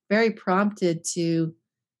feel very prompted to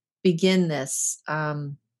begin this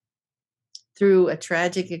through a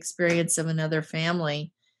tragic experience of another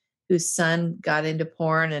family whose son got into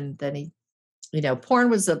porn, and then porn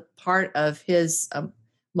was a part of his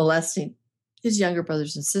molesting his younger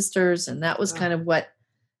brothers and sisters. And that was Ugh. kind of what,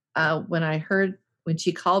 when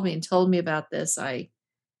she called me and told me about this, I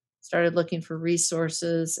started looking for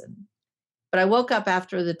resources. But I woke up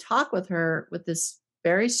after the talk with her with this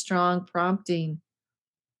very strong prompting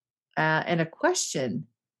and a question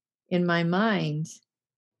in my mind: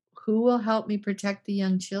 who will help me protect the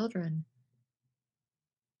young children?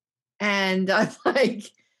 And I'm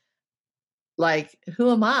like,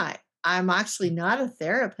 who am I? I'm actually not a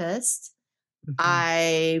therapist. Mhm,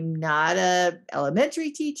 I'm not a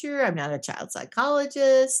elementary teacher. I'm not a child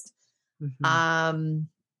psychologist. mhm. Um,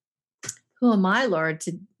 who am I, Lord,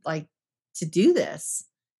 to do this?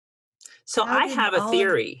 So How I did have a all of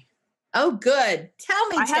theory. Oh, good. Tell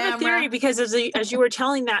me, I have a theory Tamara. because as you were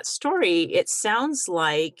telling that story, it sounds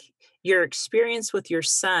like your experience with your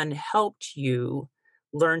son helped you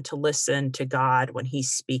learn to listen to God when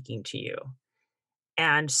he's speaking to you.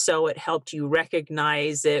 And so it helped you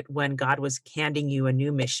recognize it when God was handing you a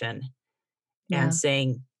new mission and Yeah,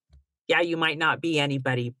 saying, yeah, you might not be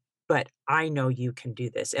anybody, but I know you can do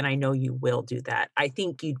this and I know you will do that. I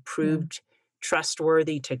think you'd yeah. proved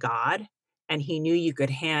trustworthy to God and he knew he could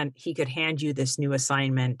hand you this new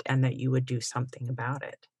assignment and that you would do something about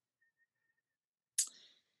it.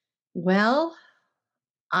 Well,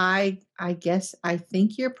 I guess I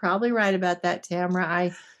think you're probably right about that, Tamara.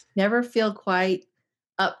 I never feel quite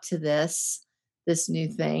up to this new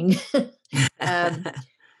thing. um,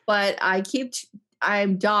 but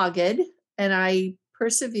I'm dogged and I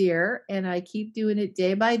persevere and I keep doing it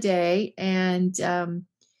day by day. And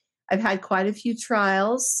I've had quite a few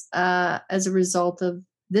trials as a result of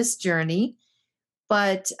this journey.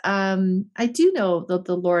 But I do know that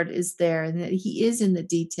the Lord is there and that He is in the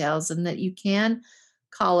details and that you can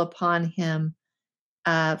call upon Him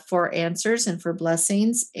for answers and for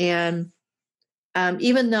blessings. And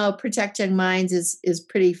even though Protect Young Minds is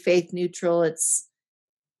pretty faith neutral, it's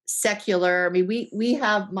secular. I mean, we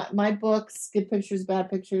have my books, Good Pictures, Bad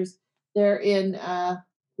Pictures. They're in.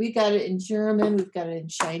 We got it in German. We've got it in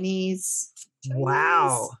Chinese.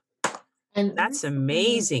 Wow, And that's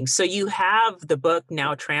amazing. So you have the book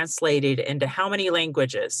now translated into how many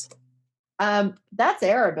languages? that's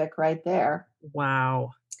Arabic right there.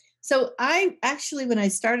 Wow. So I actually, when I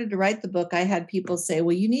started to write the book, I had people say,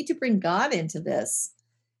 "Well, you need to bring God into this,"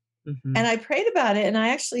 and Mhm. I prayed about it, and I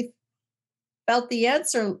actually felt the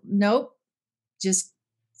answer: nope, just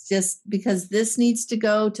just because this needs to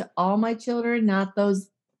go to all my children, not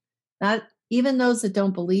even those that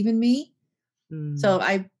don't believe in me. So Mm.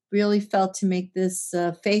 I really felt to make this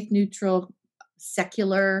faith neutral,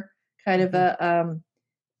 secular kind of Mhm. a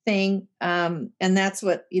thing, and that's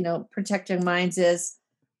what Protect Young Minds is.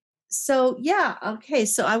 So yeah, okay.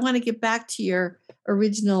 So I want to get back to your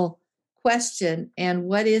original question, and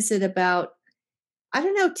what is it about? I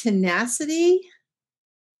don't know, tenacity.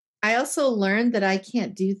 I also learned that I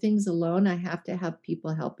can't do things alone. I have to have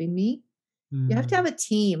people helping me. You have to have Mm. a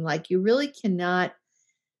team. Like you really cannot.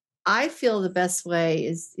 I feel the best way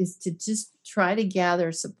is to just try to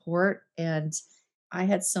gather support. And I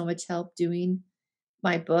had so much help doing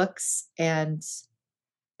my books, and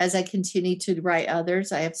as I continue to write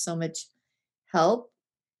others, I have so much help.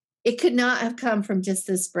 It could not have come from just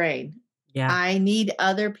this brain. Yeah. I need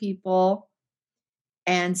other people.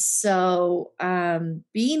 And so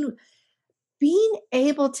being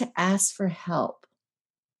able to ask for help,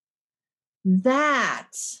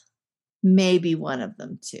 that may be one of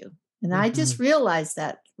them too. And I just Mhm. realized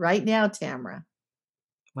that right now, Tamara,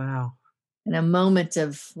 Wow. in a moment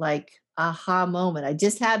of like aha moment. I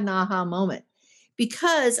just had an aha moment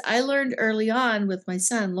because I learned early on with my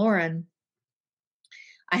son, Lauren,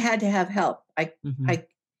 I had to have help. Mhm. I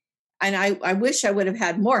I wish I would have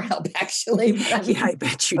had more help actually, but I Yeah, I mean,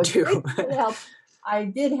 bet you I was do. grateful for the help I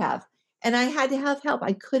did have. And I had to have help.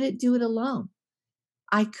 I couldn't do it alone.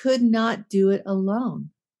 I could not do it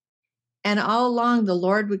alone. And all along, the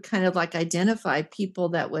Lord would kind of like identify people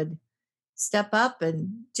that would step up and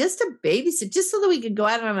just to babysit, just so that we could go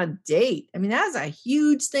out on a date. I mean, that was a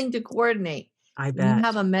huge thing to coordinate I when you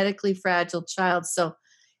have bet. a medically fragile child. So,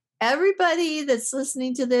 everybody that's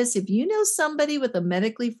listening to this, if you know somebody with a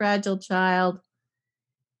medically fragile child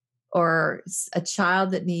or a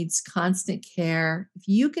child that needs constant care, if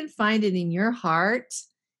you can find it in your heart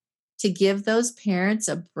to give those parents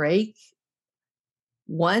a break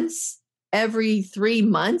once every 3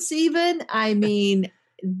 months, even, I mean,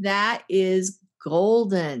 that is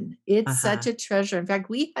golden. It's such Uh-huh. a treasure. In fact,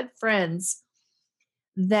 we had friends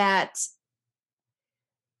that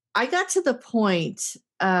I got to the point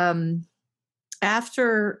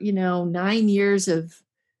after, 9 years of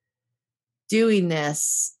doing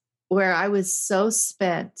this where I was so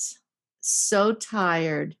spent, so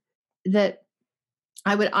tired that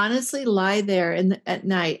I would honestly lie there at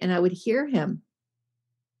night and I would hear him.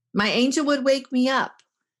 My angel would wake me up.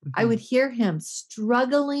 I would Mhm. hear him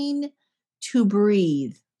struggling to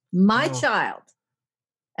breathe, my Oh, child,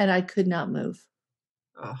 and I could not move.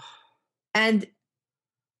 oh, And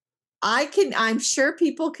I'm sure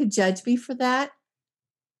people could judge me for that,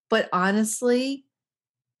 but honestly,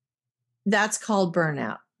 that's called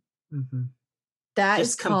burnout. mhm. That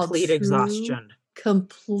is Just called complete true, exhaustion.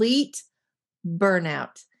 complete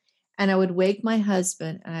burnout. And I would wake my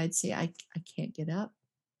husband and I'd say, I can't get up.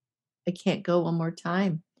 I can't go one more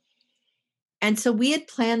time. And so we had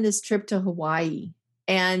planned this trip to Hawaii.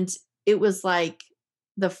 And it was like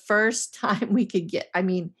the first time we could I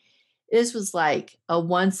mean, this was like a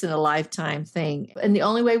once in a lifetime thing. And the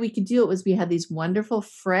only way we could do it was we had these wonderful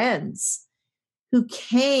friends who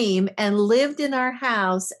came and lived in our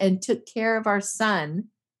house and took care of our son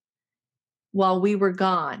while we were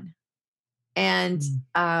gone. And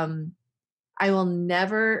Mm. I will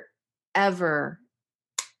never, ever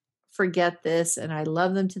forget this. And I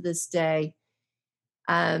love them to this day.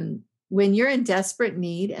 When you're in desperate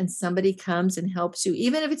need and somebody comes and helps you,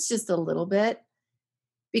 even if it's just a little bit,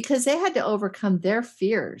 because they had to overcome their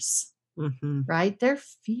fears, Mhm. right? Their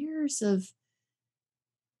fears of,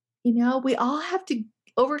 we all have to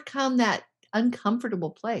overcome that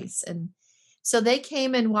uncomfortable place. And so they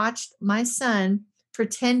came and watched my son for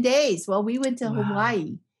 10 days while we went to Wow.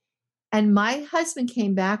 Hawaii. And my husband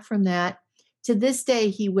came back from that. To this day,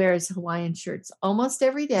 he wears Hawaiian shirts almost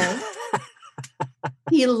every day.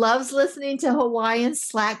 He loves listening to Hawaiian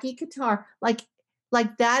slacky guitar. Like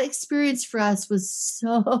that experience for us was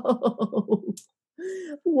so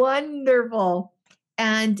wonderful.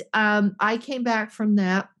 And I came back from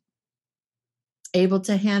that able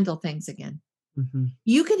to handle things again. Mhm.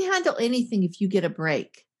 You can handle anything if you get a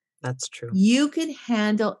break. That's true. You can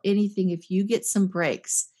handle anything if you get some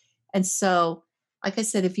breaks. And so, like I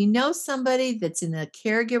said, if you know somebody that's in a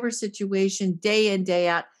caregiver situation day in, day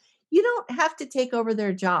out, you don't have to take over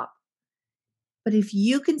their job. But if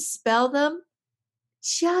you can spell them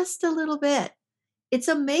just a little bit, it's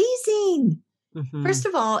amazing. First Mhm.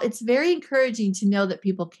 of all, it's very encouraging to know that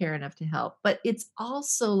people care enough to help, but it's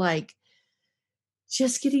also like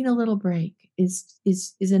just getting a little break is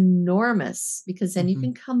enormous because then you Mhm.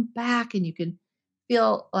 can come back and you can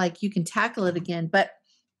feel like you can tackle it again. But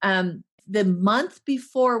the month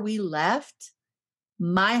before we left,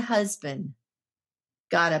 my husband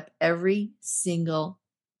got up every single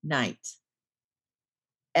night,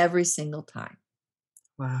 every single time.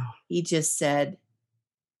 Wow. He just said,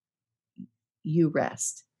 "You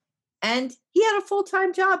rest." And he had a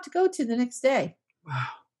full-time job to go to the next day. Wow.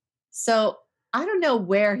 So I don't know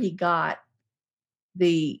where he got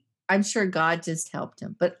I'm sure God just helped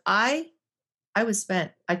him, but I was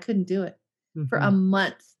spent. I couldn't do it. For a Mhm.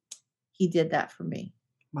 month, he did that for me.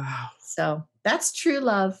 Wow. So that's true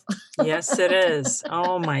love. Yes, it is.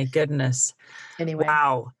 Oh my goodness. Anyway,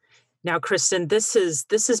 Wow. Now, Kristen, this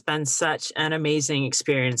has been such an amazing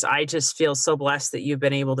experience. I just feel so blessed that you've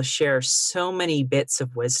been able to share so many bits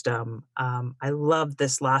of wisdom. I love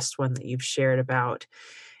this last one that you've shared about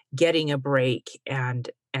getting a break and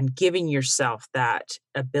giving yourself that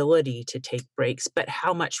ability to take breaks, but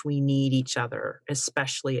how much we need each other,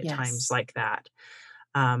 especially at times yes. like that.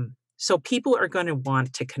 So people are going to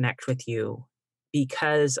want to connect with you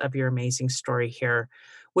because of your amazing story here.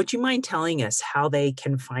 Would you mind telling us how they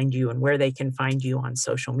can find you and where they can find you on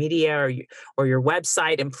social media or your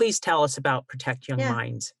website? And please tell us about Protect Young Yeah.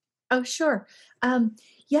 Minds. Oh, sure.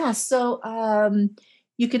 Yeah. So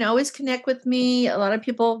you can always connect with me. A lot of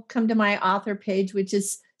people come to my author page, which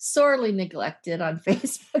is sorely neglected on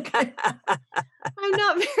Facebook. I'm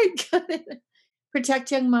not very good at it.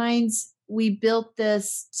 Protect Young Minds. We built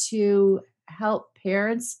this to help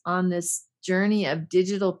parents on this journey of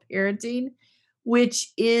digital parenting,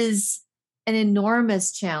 which is an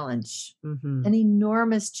enormous challenge, Mm-hmm. an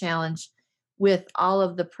enormous challenge with all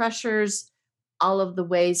of the pressures, all of the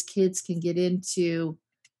ways kids can get into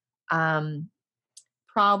um,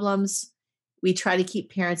 problems. We try to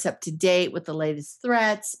keep parents up to date with the latest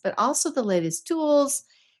threats, but also the latest tools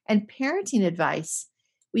and parenting advice.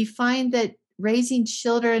 We find that raising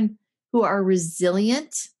children who are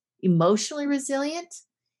resilient, emotionally resilient,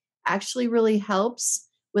 actually really helps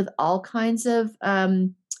with all kinds of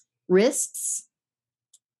risks.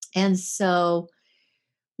 And so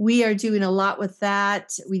we are doing a lot with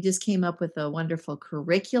that. We just came up with a wonderful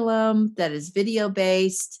curriculum that is video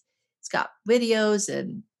based. It's got videos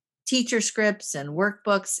and teacher scripts and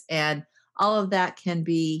workbooks, and all of that can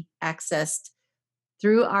be accessed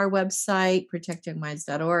through our website,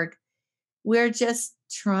 protectyoungminds.org. We're just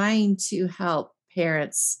trying to help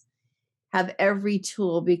parents have every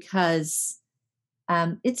tool because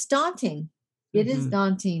it's daunting. It is Mm-hmm.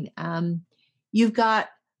 daunting. You've got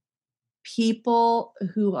people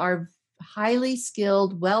who are highly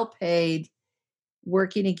skilled, well paid,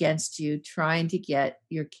 working against you, trying to get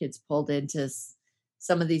your kids pulled into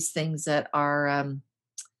some of these things that are,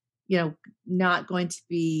 you know, not going to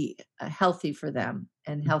be healthy for them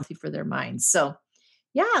and Mm-hmm. healthy for their minds. So,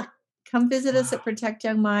 yeah, come visit us Wow. at Protect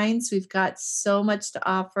Young Minds. We've got so much to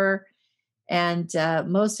offer, and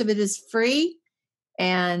most of it is free.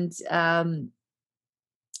 And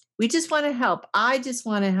we just want to help. I just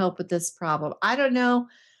want to help with this problem. I don't know.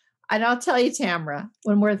 And I'll tell you, Tamara,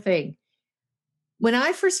 one more thing. When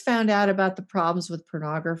I first found out about the problems with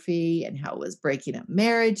pornography and how it was breaking up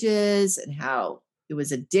marriages and how it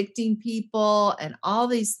was addicting people and all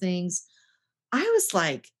these things, I was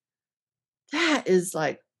like, that is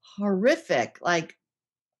like horrific. Like,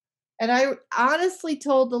 and I honestly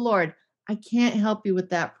told the Lord, I can't help you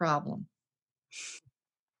with that problem.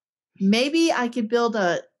 Maybe I could build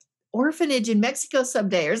a orphanage in Mexico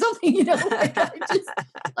someday or something, like I just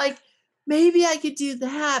like maybe I could do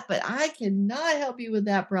that, but I cannot help you with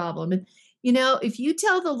that problem. And if you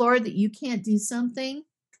tell the Lord that you can't do something,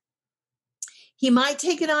 he might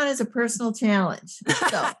take it on as a personal challenge.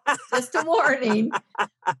 So, just a warning.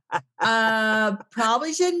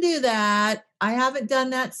 Probably shouldn't do that. I haven't done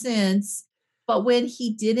that since. But when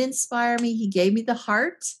he did inspire me, he gave me the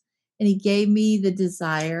heart and he gave me the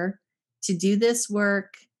desire to do this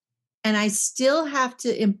work. And I still have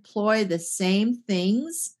to employ the same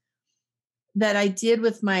things that I did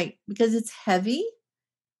with because it's heavy.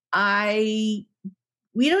 We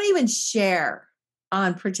don't even share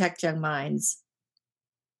on Protect Young Minds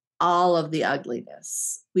all of the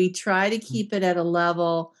ugliness. We try to keep it at a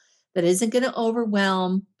level that isn't going to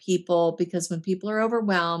overwhelm people, because when people are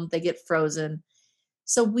overwhelmed, they get frozen.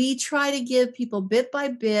 So we try to give people bit by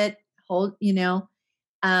bit,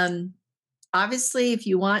 um, obviously, if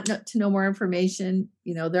you want to know more information,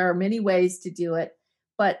 there are many ways to do it.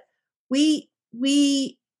 But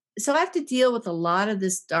so I have to deal with a lot of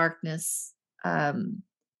this darkness. And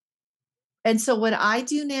so what I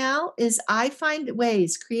do now is I find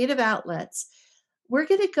ways, creative outlets. We're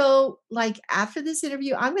going to go, like after this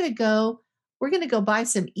interview, we're going to go buy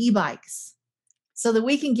some e-bikes so that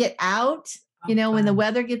we can get out, Oh, when the fun.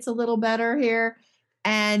 weather gets a little better here,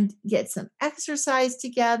 and get some exercise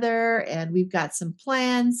together. And we've got some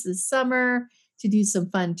plans this summer to do some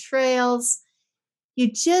fun trails.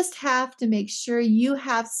 You just have to make sure you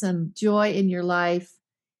have some joy in your life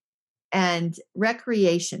and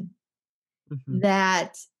recreation Mm-hmm.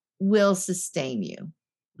 that will sustain you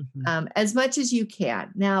Mm-hmm. as much as you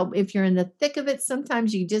can. Now, if you're in the thick of it,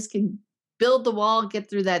 sometimes you just can build the wall, get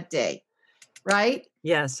through that day, right?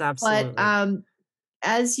 Yes, But absolutely.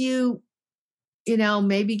 as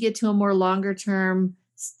maybe get to a more longer term,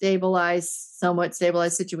 somewhat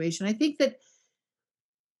stabilized situation, I think that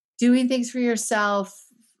doing things for yourself,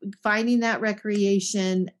 finding that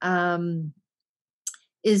recreation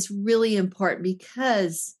is really important,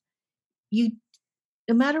 because you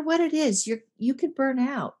no matter what it is, you can burn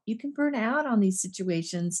out. You can burn out on these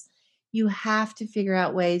situations. You have to figure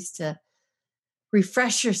out ways to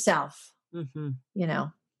refresh yourself, Mm-hmm. you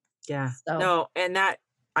know. Yeah. So No, and that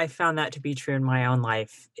I found that to be true in my own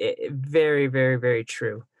life. Very, very, very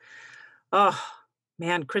true. Oh,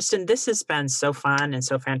 man, Kristen, this has been so fun and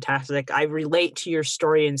so fantastic. I relate to your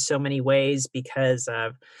story in so many ways because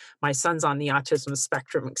of my son's on the autism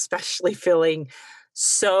spectrum, especially feeling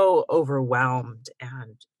so overwhelmed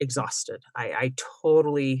and exhausted. I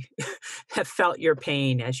totally have felt your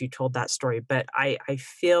pain as you told that story, but I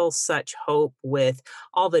feel such hope with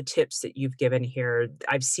all the tips that you've given here.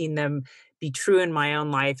 I've seen them be true in my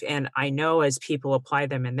own life. And I know as people apply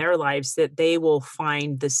them in their lives that they will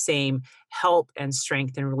find the same help and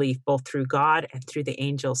strength and relief, both through God and through the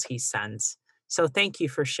angels he sends. So thank you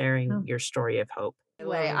for sharing Oh. your story of hope.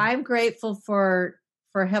 Anyway, I'm grateful for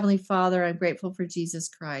Heavenly Father. I'm grateful for Jesus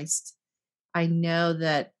Christ. I know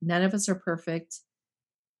that none of us are perfect.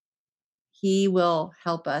 He will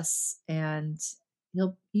help us, and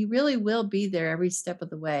he really will be there every step of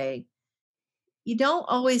the way. You don't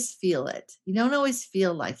always feel it. You don't always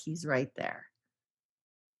feel like he's right there.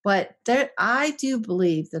 But I do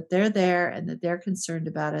believe that they're there and that they're concerned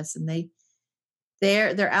about us, and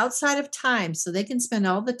they're outside of time, so they can spend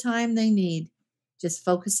all the time they need just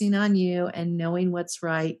focusing on you and knowing what's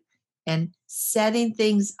right and setting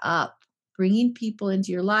things up, bringing people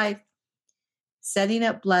into your life, setting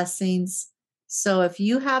up blessings. So if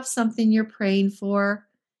you have something you're praying for,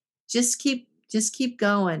 just keep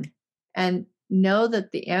going and know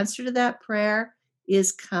that the answer to that prayer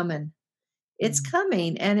is coming. It's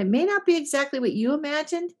coming, and it may not be exactly what you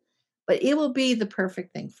imagined, but it will be the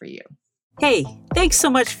perfect thing for you. Hey, thanks so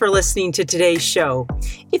much for listening to today's show.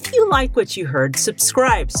 If you like what you heard,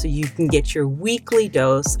 subscribe so you can get your weekly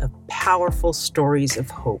dose of powerful stories of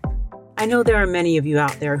hope. I know there are many of you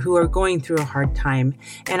out there who are going through a hard time,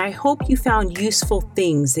 and I hope you found useful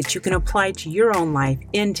things that you can apply to your own life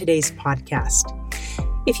in today's podcast.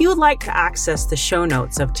 If you would like to access the show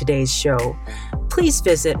notes of today's show, please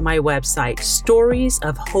visit my website,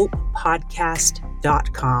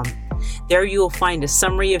 storiesofhopepodcast.com. There you will find a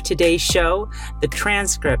summary of today's show, the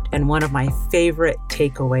transcript, and one of my favorite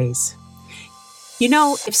takeaways. You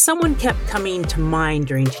know, if someone kept coming to mind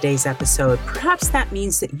during today's episode, perhaps that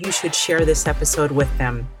means that you should share this episode with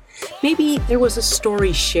them. Maybe there was a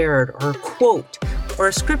story shared or a quote or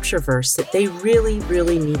a scripture verse that they really,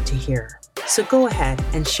 really need to hear. So go ahead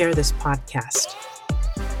and share this podcast.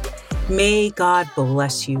 May God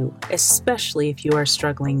bless you, especially if you are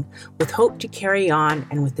struggling, with hope to carry on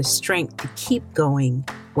and with the strength to keep going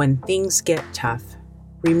when things get tough.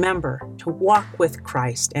 Remember to walk with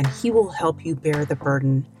Christ, and He will help you bear the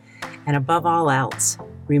burden. And above all else,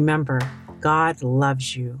 remember, God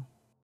loves you.